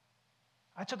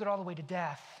 I took it all the way to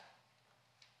death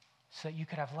so that you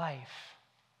could have life.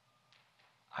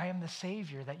 I am the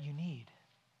Savior that you need.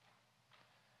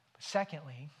 But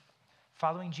secondly,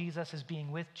 following Jesus is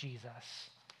being with Jesus.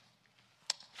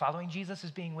 Following Jesus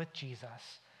is being with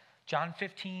Jesus. John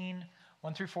 15,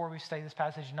 1-4, we've studied this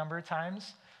passage a number of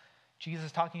times. Jesus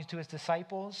is talking to his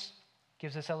disciples,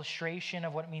 gives this illustration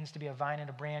of what it means to be a vine and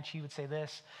a branch. He would say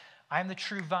this, I am the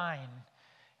true vine.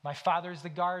 My Father is the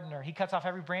gardener. He cuts off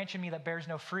every branch in me that bears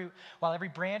no fruit, while every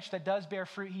branch that does bear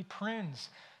fruit, he prunes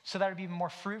so that it would be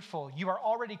more fruitful. You are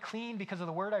already clean because of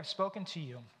the word I've spoken to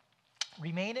you.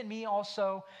 Remain in me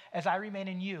also as I remain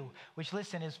in you, which,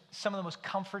 listen, is some of the most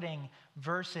comforting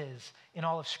verses in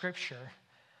all of Scripture.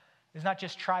 It's not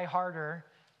just try harder,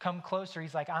 come closer.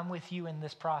 He's like, I'm with you in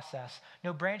this process.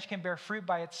 No branch can bear fruit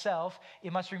by itself.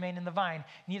 It must remain in the vine.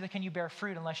 Neither can you bear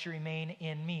fruit unless you remain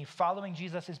in me. Following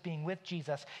Jesus is being with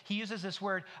Jesus. He uses this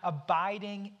word,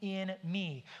 abiding in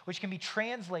me, which can be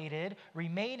translated,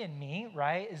 remain in me,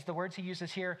 right, is the words he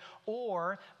uses here,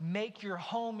 or make your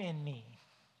home in me.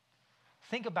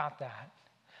 Think about that.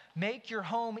 Make your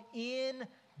home in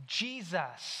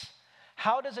Jesus.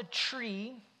 How does a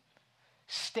tree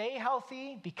stay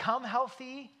healthy, become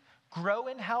healthy, grow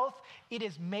in health? It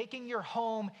is making your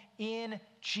home in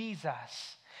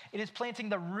Jesus. It is planting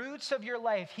the roots of your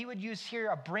life. He would use here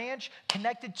a branch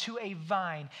connected to a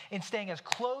vine and staying as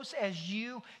close as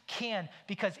you can,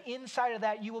 because inside of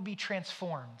that you will be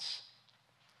transformed.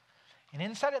 And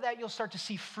inside of that you'll start to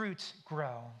see fruits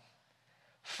grow.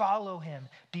 Follow him,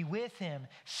 be with him,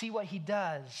 see what he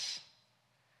does.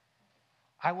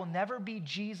 I will never be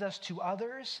Jesus to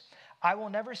others. I will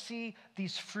never see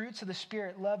these fruits of the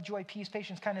Spirit, love, joy, peace,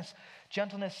 patience, kindness,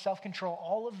 gentleness, self-control,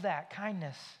 all of that,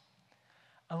 kindness,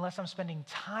 unless I'm spending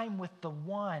time with the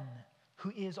one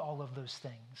who is all of those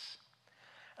things.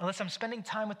 Unless I'm spending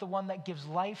time with the one that gives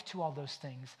life to all those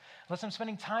things. Unless I'm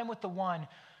spending time with the one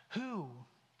who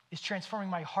is transforming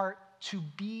my heart to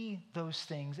be those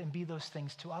things and be those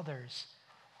things to others.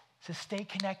 He says, stay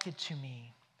connected to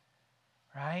me,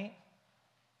 right?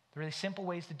 The really simple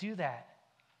ways to do that: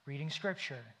 reading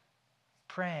scripture,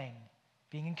 praying,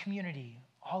 being in community,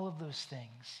 all of those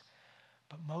things.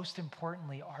 But most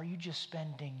importantly, are you just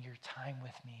spending your time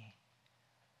with me?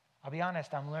 I'll be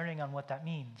honest, I'm learning on what that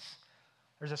means.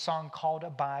 There's a song called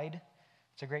Abide.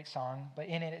 It's a great song, but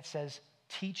in it, it says,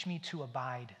 teach me to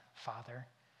abide, Father.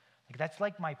 Like, that's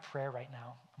like my prayer right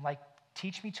now. I'm like,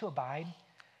 teach me to abide,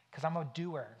 because I'm a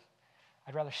doer.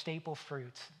 I'd rather staple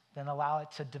fruit than allow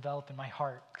it to develop in my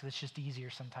heart, because it's just easier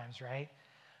sometimes, right?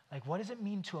 Like, what does it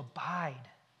mean to abide?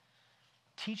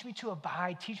 Teach me to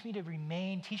abide. Teach me to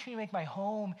remain. Teach me to make my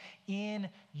home in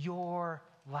your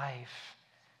life.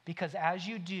 Because as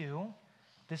you do,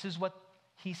 this is what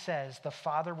he says, the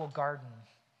Father will garden.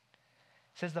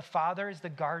 He says the Father is the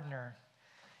gardener,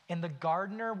 and the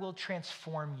gardener will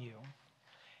transform you.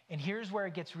 And here's where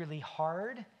it gets really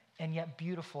hard and yet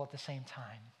beautiful at the same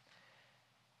time.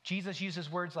 Jesus uses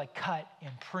words like cut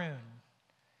and prune.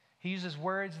 He uses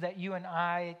words that you and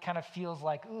I kind of feels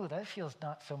like, ooh, that feels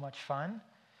not so much fun.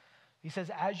 He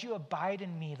says, as you abide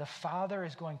in me, the Father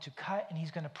is going to cut and he's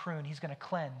going to prune. He's going to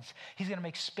cleanse. He's going to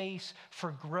make space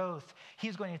for growth.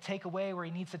 He's going to take away where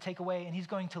he needs to take away, and he's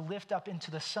going to lift up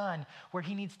into the sun where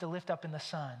he needs to lift up in the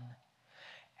sun.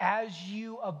 As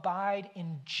you abide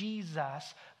in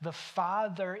Jesus, the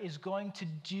Father is going to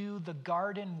do the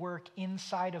garden work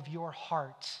inside of your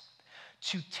heart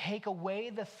to take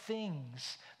away the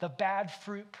things, the bad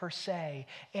fruit per se,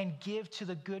 and give to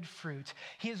the good fruit.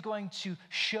 He is going to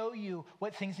show you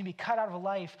what things need to be cut out of a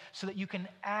life so that you can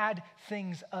add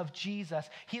things of Jesus.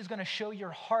 He is going to show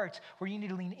your heart where you need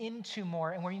to lean into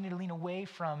more and where you need to lean away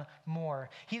from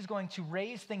more. He's going to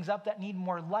raise things up that need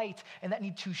more light and that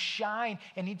need to shine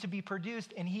and need to be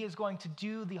produced, and he is going to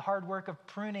do the hard work of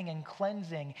pruning and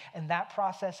cleansing, and that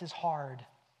process is hard.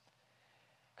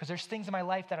 Because there's things in my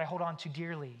life that I hold on to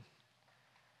dearly.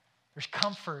 There's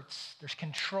comforts, there's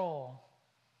control.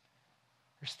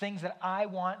 There's things that I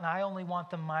want, and I only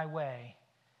want them my way.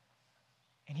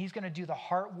 And he's going to do the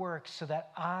hard work so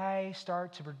that I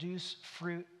start to produce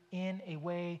fruit in a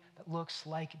way that looks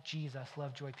like Jesus: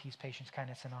 love, joy, peace, patience,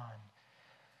 kindness, and on.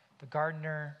 The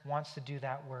gardener wants to do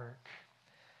that work.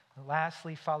 And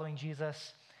lastly, following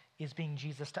Jesus is being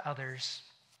Jesus to others.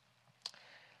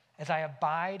 As I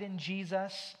abide in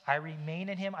Jesus, I remain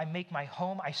in him, I make my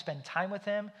home, I spend time with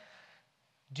him,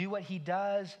 do what he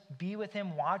does, be with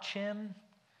him, watch him. And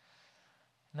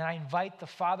then I invite the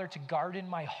Father to garden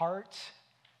my heart,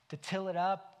 to till it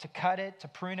up, to cut it, to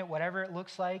prune it, whatever it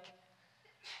looks like.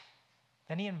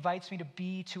 Then he invites me to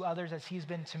be to others as he's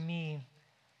been to me,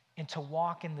 and to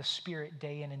walk in the Spirit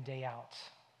day in and day out.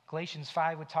 Galatians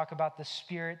 5 would talk about the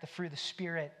Spirit, the fruit of the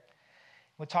Spirit.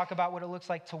 We'll talk about what it looks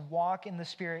like to walk in the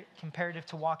Spirit comparative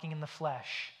to walking in the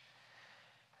flesh.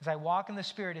 As I walk in the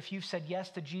Spirit, if you've said yes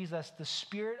to Jesus, the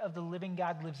Spirit of the living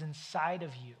God lives inside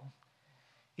of you,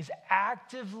 is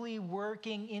actively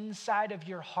working inside of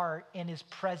your heart and is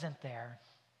present there.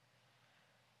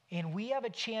 And we have a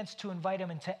chance to invite him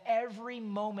into every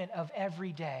moment of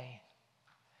every day.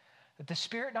 That the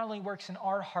Spirit not only works in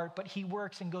our heart, but he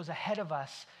works and goes ahead of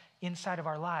us inside of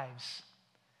our lives.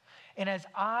 And as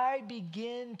I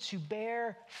begin to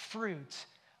bear fruit,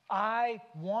 I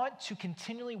want to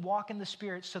continually walk in the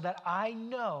Spirit so that I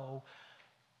know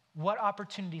what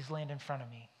opportunities land in front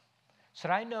of me, so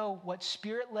that I know what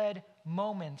Spirit-led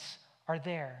moments are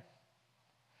there.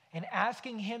 And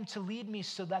asking him to lead me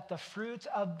so that the fruit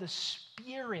of the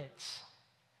Spirit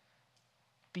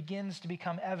begins to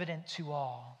become evident to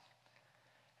all.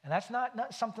 And that's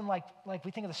not something like we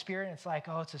think of the Spirit and it's like,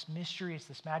 oh, it's this mystery, it's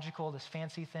this magical, this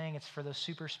fancy thing. It's for those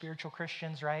super spiritual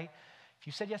Christians, right? If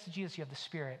you said yes to Jesus, you have the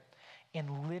Spirit.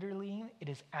 And literally, it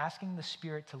is asking the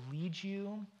Spirit to lead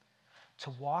you, to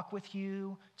walk with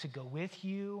you, to go with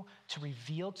you, to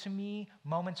reveal to me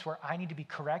moments where I need to be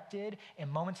corrected and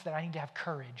moments that I need to have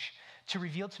courage, to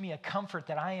reveal to me a comfort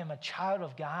that I am a child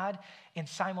of God, and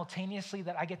simultaneously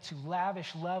that I get to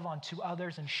lavish love onto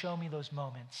others and show me those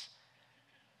moments.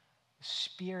 The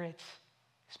Spirit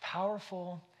is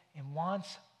powerful and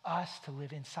wants us to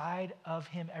live inside of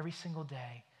him every single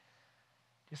day.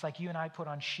 Just like you and I put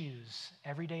on shoes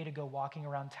every day to go walking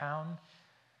around town,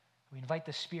 we invite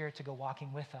the Spirit to go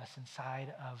walking with us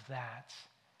inside of that.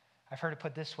 I've heard it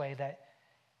put this way, that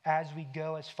as we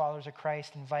go as followers of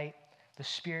Christ, invite the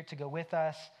Spirit to go with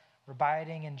us, we're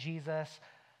abiding in Jesus,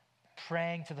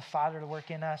 praying to the Father to work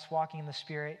in us, walking in the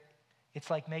Spirit. It's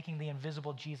like making the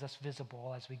invisible Jesus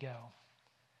visible as we go.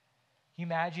 Can you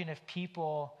imagine if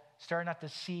people Start not to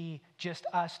see just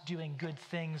us doing good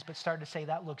things, but start to say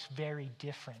that looks very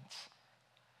different.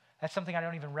 That's something I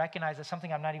don't even recognize. That's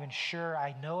something I'm not even sure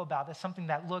I know about. That's something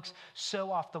that looks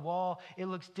so off the wall. It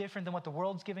looks different than what the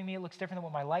world's giving me. It looks different than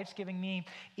what my life's giving me.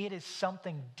 It is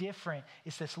something different.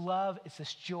 It's this love. It's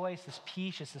this joy. It's this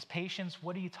peace. It's this patience.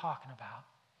 What are you talking about?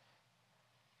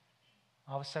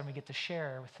 All of a sudden we get to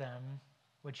share with them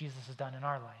what Jesus has done in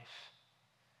our life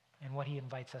and what he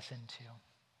invites us into.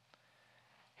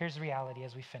 Here's the reality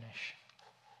as we finish.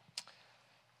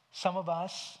 Some of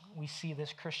us, we see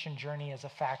this Christian journey as a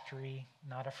factory,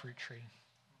 not a fruit tree.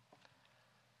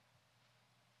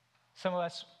 Some of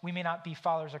us, we may not be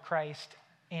followers of Christ,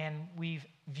 and we've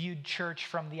viewed church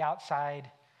from the outside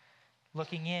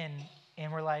looking in,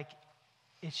 and we're like,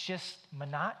 it's just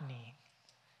monotony.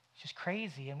 It's just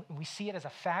crazy. And we see it as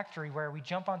a factory where we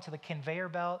jump onto the conveyor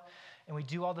belt, and we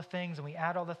do all the things, and we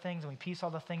add all the things, and we piece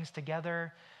all the things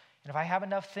together. And if I have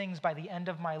enough things by the end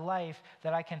of my life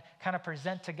that I can kind of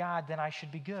present to God, then I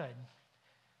should be good.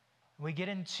 We get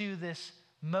into this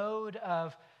mode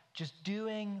of just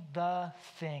doing the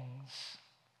things,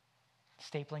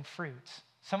 stapling fruits.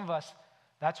 Some of us,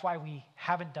 that's why we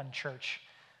haven't done church,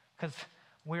 because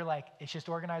we're like, it's just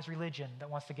organized religion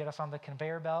that wants to get us on the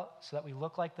conveyor belt so that we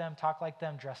look like them, talk like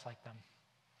them, dress like them.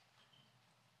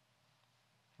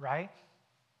 Right?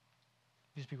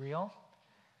 Just be real.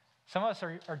 Some of us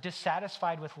are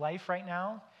dissatisfied with life right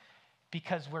now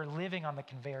because we're living on the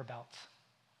conveyor belt.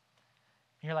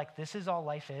 And you're like, this is all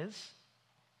life is?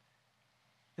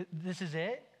 This is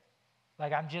it?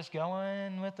 Like, I'm just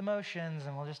going with the motions,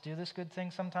 and we'll just do this good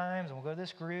thing sometimes, and we'll go to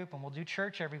this group, and we'll do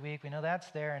church every week. We know that's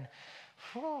there. And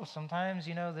sometimes,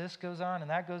 this goes on,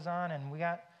 and that goes on, and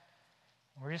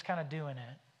we're just kind of doing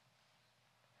it.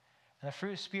 And the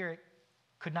fruit of the Spirit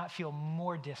could not feel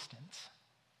more distant.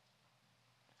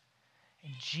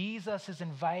 And Jesus is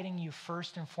inviting you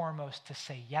first and foremost to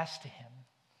say yes to him.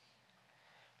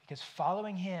 Because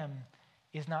following him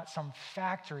is not some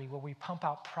factory where we pump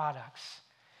out products.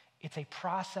 It's a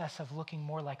process of looking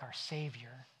more like our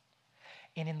Savior.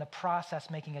 And in the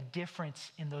process, making a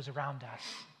difference in those around us.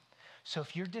 So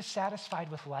if you're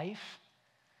dissatisfied with life,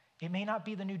 it may not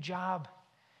be the new job.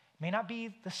 It may not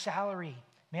be the salary.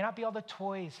 It may not be all the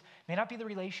toys. It may not be the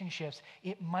relationships.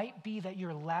 It might be that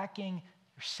you're lacking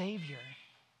your Savior.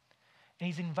 And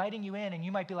he's inviting you in, and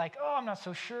you might be like, I'm not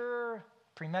so sure.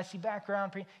 Pretty messy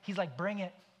background. He's like, bring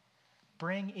it.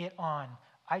 Bring it on.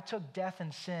 I took death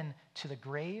and sin to the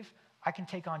grave. I can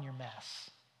take on your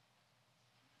mess.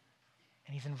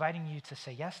 And he's inviting you to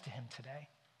say yes to him today.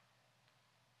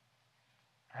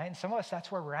 Right? And some of us,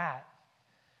 that's where we're at.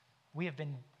 We have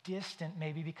been distant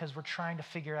maybe because we're trying to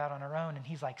figure it out on our own. And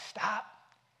he's like, stop.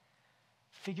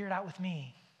 Figure it out with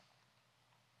me.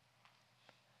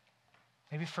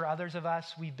 Maybe for others of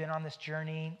us, we've been on this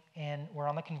journey and we're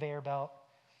on the conveyor belt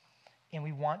and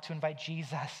we want to invite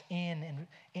Jesus in,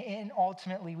 and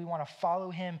ultimately we want to follow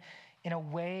him in a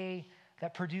way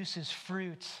that produces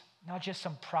fruit, not just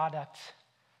some product,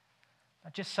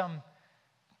 not just some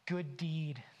good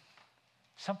deed,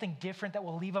 something different that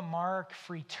will leave a mark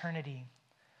for eternity.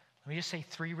 Let me just say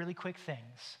three really quick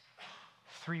things.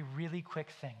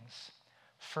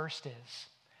 First is,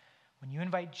 when you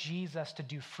invite Jesus to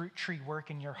do fruit tree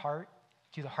work in your heart,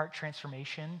 do the heart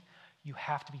transformation, you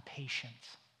have to be patient.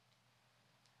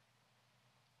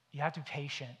 You have to be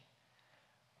patient.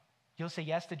 You'll say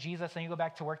yes to Jesus, and you go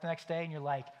back to work the next day, and you're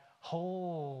like,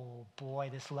 oh boy,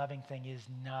 this loving thing is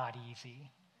not easy.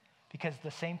 Because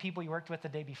the same people you worked with the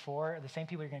day before are the same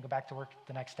people you're going to go back to work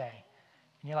the next day.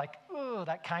 And you're like, ooh,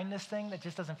 that kindness thing, that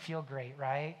just doesn't feel great,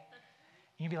 right?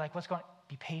 And you'd be like, what's going on?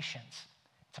 Be patient.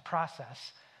 It's a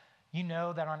process. You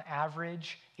know that on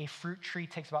average, a fruit tree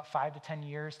takes about 5 to 10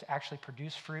 years to actually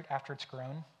produce fruit after it's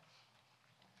grown.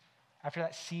 After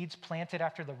that seed's planted,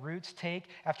 after the roots take,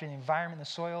 after the environment, the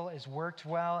soil is worked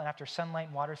well, and after sunlight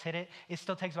and water's hit it, it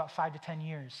still takes about 5 to 10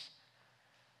 years.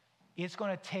 It's going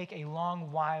to take a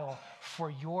long while for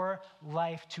your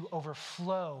life to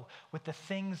overflow with the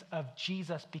things of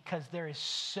Jesus, because there is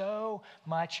so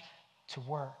much to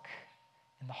work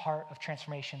in the heart of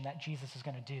transformation that Jesus is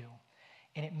going to do.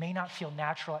 And it may not feel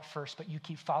natural at first, but you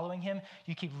keep following him,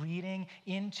 you keep leading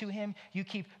into him, you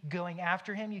keep going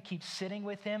after him, you keep sitting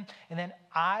with him. And then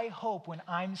I hope when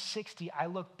I'm 60, I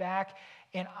look back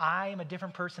and I am a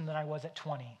different person than I was at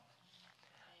 20.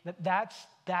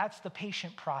 That's the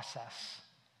patient process.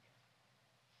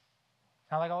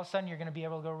 Not like all of a sudden you're going to be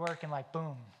able to go to work and like,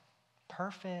 boom,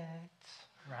 perfect,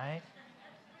 right?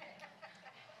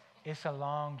 It's a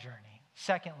long journey.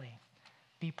 Secondly,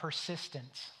 be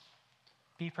persistent.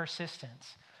 Be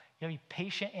persistent. You gotta be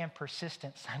patient and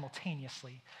persistent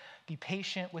simultaneously. Be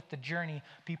patient with the journey.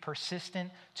 Be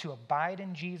persistent to abide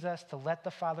in Jesus, to let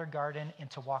the Father garden, and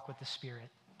to walk with the Spirit.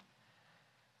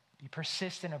 Be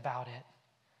persistent about it.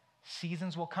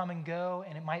 Seasons will come and go,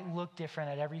 and it might look different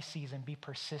at every season. Be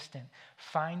persistent.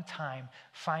 Find time.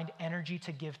 Find energy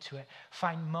to give to it.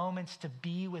 Find moments to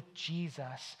be with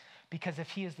Jesus, because if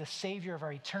he is the Savior of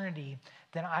our eternity,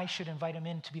 then I should invite him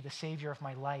in to be the Savior of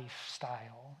my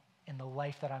lifestyle and the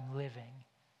life that I'm living.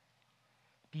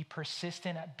 Be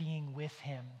persistent at being with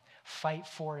him. Fight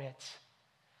for it.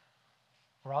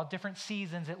 We're all different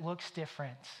seasons. It looks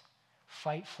different.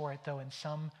 Fight for it, though, in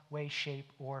some way, shape,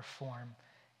 or form.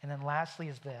 And then lastly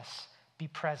is this: be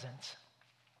present.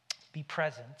 Be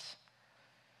present.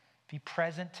 Be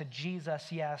present to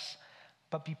Jesus, yes,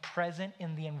 but be present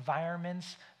in the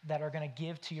environments that are going to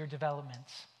give to your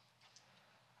developments.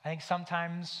 I think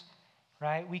sometimes,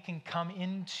 right, we can come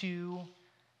into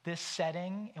this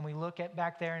setting and we look at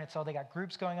back there and it's all, they got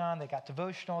groups going on, they got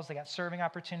devotionals, they got serving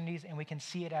opportunities, and we can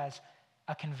see it as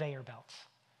a conveyor belt.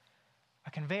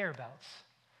 A conveyor belt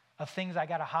of things I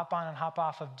got to hop on and hop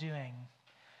off of doing.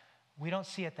 We don't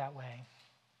see it that way.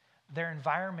 They're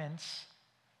environments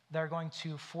that are going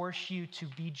to force you to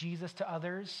be Jesus to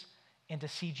others and to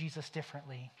see Jesus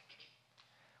differently.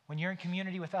 When you're in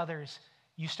community with others,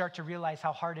 you start to realize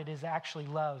how hard it is to actually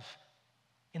love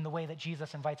in the way that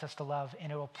Jesus invites us to love, and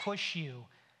it will push you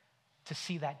to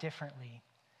see that differently.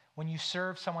 When you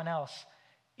serve someone else,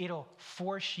 it'll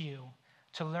force you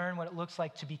to learn what it looks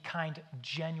like to be kind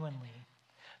genuinely.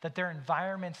 That there are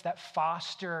environments that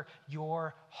foster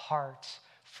your heart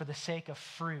for the sake of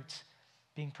fruit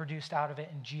being produced out of it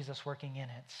and Jesus working in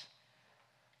it.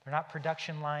 They're not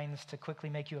production lines to quickly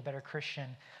make you a better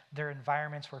Christian. They're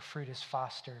environments where fruit is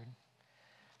fostered.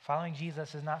 Following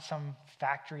Jesus is not some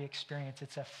factory experience.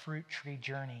 It's a fruit tree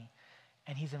journey,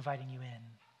 and he's inviting you in.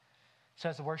 So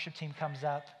as the worship team comes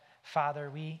up,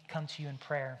 Father, we come to you in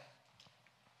prayer.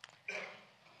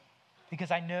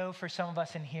 Because I know for some of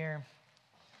us in here,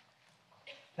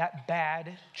 that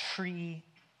bad tree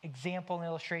example and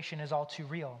illustration is all too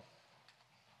real.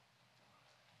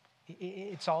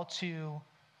 It's all too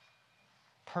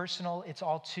personal. It's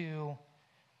all too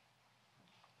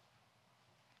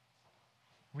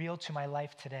real to my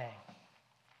life today.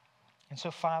 And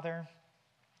so, Father,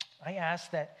 I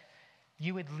ask that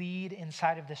you would lead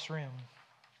inside of this room.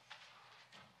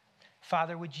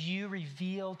 Father, would you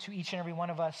reveal to each and every one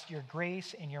of us your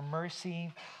grace and your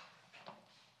mercy,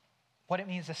 what it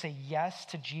means to say yes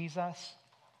to Jesus.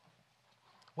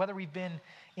 Whether we've been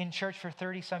in church for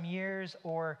 30-some years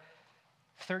or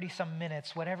 30-some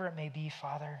minutes, whatever it may be,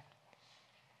 Father,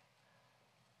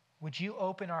 would you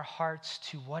open our hearts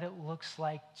to what it looks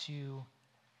like to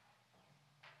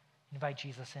invite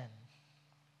Jesus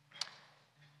in?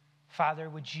 Father,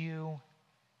 would you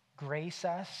grace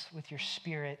us with your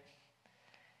Spirit,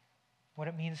 what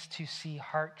it means to see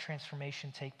heart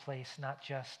transformation take place, not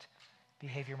just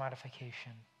behavior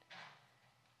modification.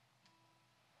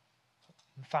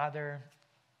 And Father,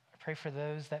 I pray for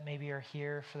those that maybe are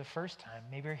here for the first time,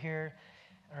 maybe are here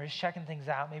or just checking things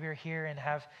out, maybe are here and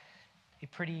have a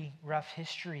pretty rough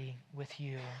history with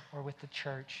you or with the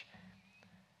church.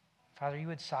 Father, you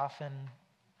would soften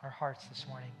our hearts this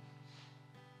morning.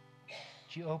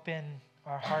 Would you open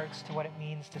our hearts to what it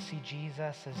means to see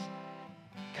Jesus as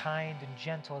kind and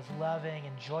gentle, as loving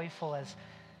and joyful, as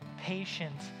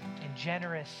patient and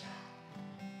generous,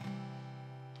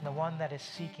 and the one that is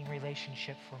seeking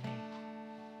relationship for me.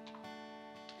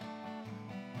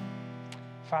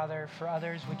 Father, for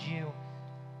others, would you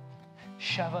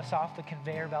shove us off the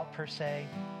conveyor belt per se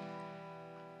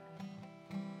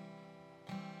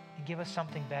and give us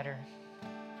something better,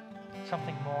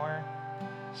 something more,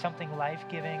 something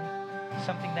life-giving,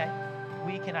 something that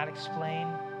we cannot explain.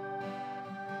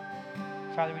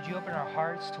 Father, would you open our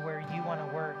hearts to where you want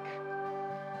to work,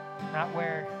 not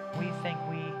where we think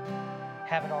we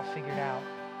have it all figured out.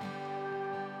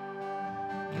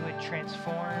 You would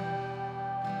transform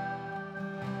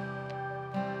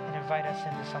and invite us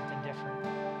into something different.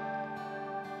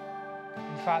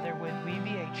 And Father, would we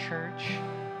be a church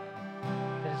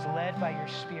that is led by your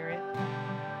Spirit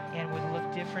and would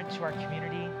look different to our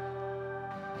community?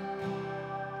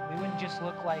 We wouldn't just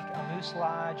look like a Moose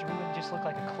Lodge. We wouldn't just look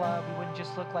like a club. We wouldn't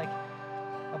just look like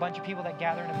a bunch of people that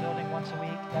gather in a building once a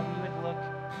week. That we would look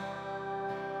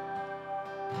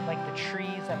like the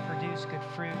trees that produce good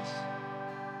fruits,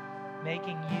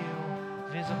 making you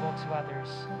visible to others.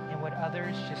 And would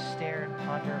others just stare and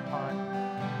ponder upon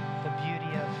the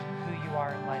beauty of who you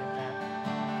are in light of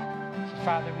that. So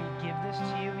Father, we give this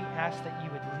to you. We ask that you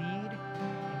would lead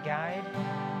and guide.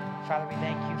 Father, we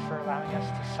thank you for allowing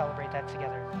us to celebrate that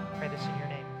together. I pray this in your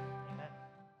name. Amen.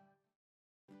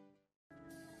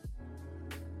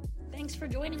 Thanks for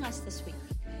joining us this week.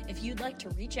 If you'd like to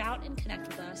reach out and connect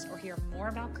with us or hear more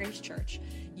about Grace Church,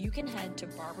 you can head to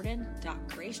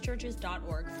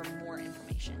barberton.gracechurches.org for more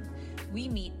information. We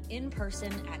meet in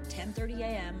person at 10:30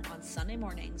 a.m. on Sunday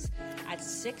mornings at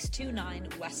 629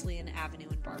 Wesleyan Avenue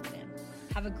in Barberton.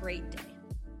 Have a great day.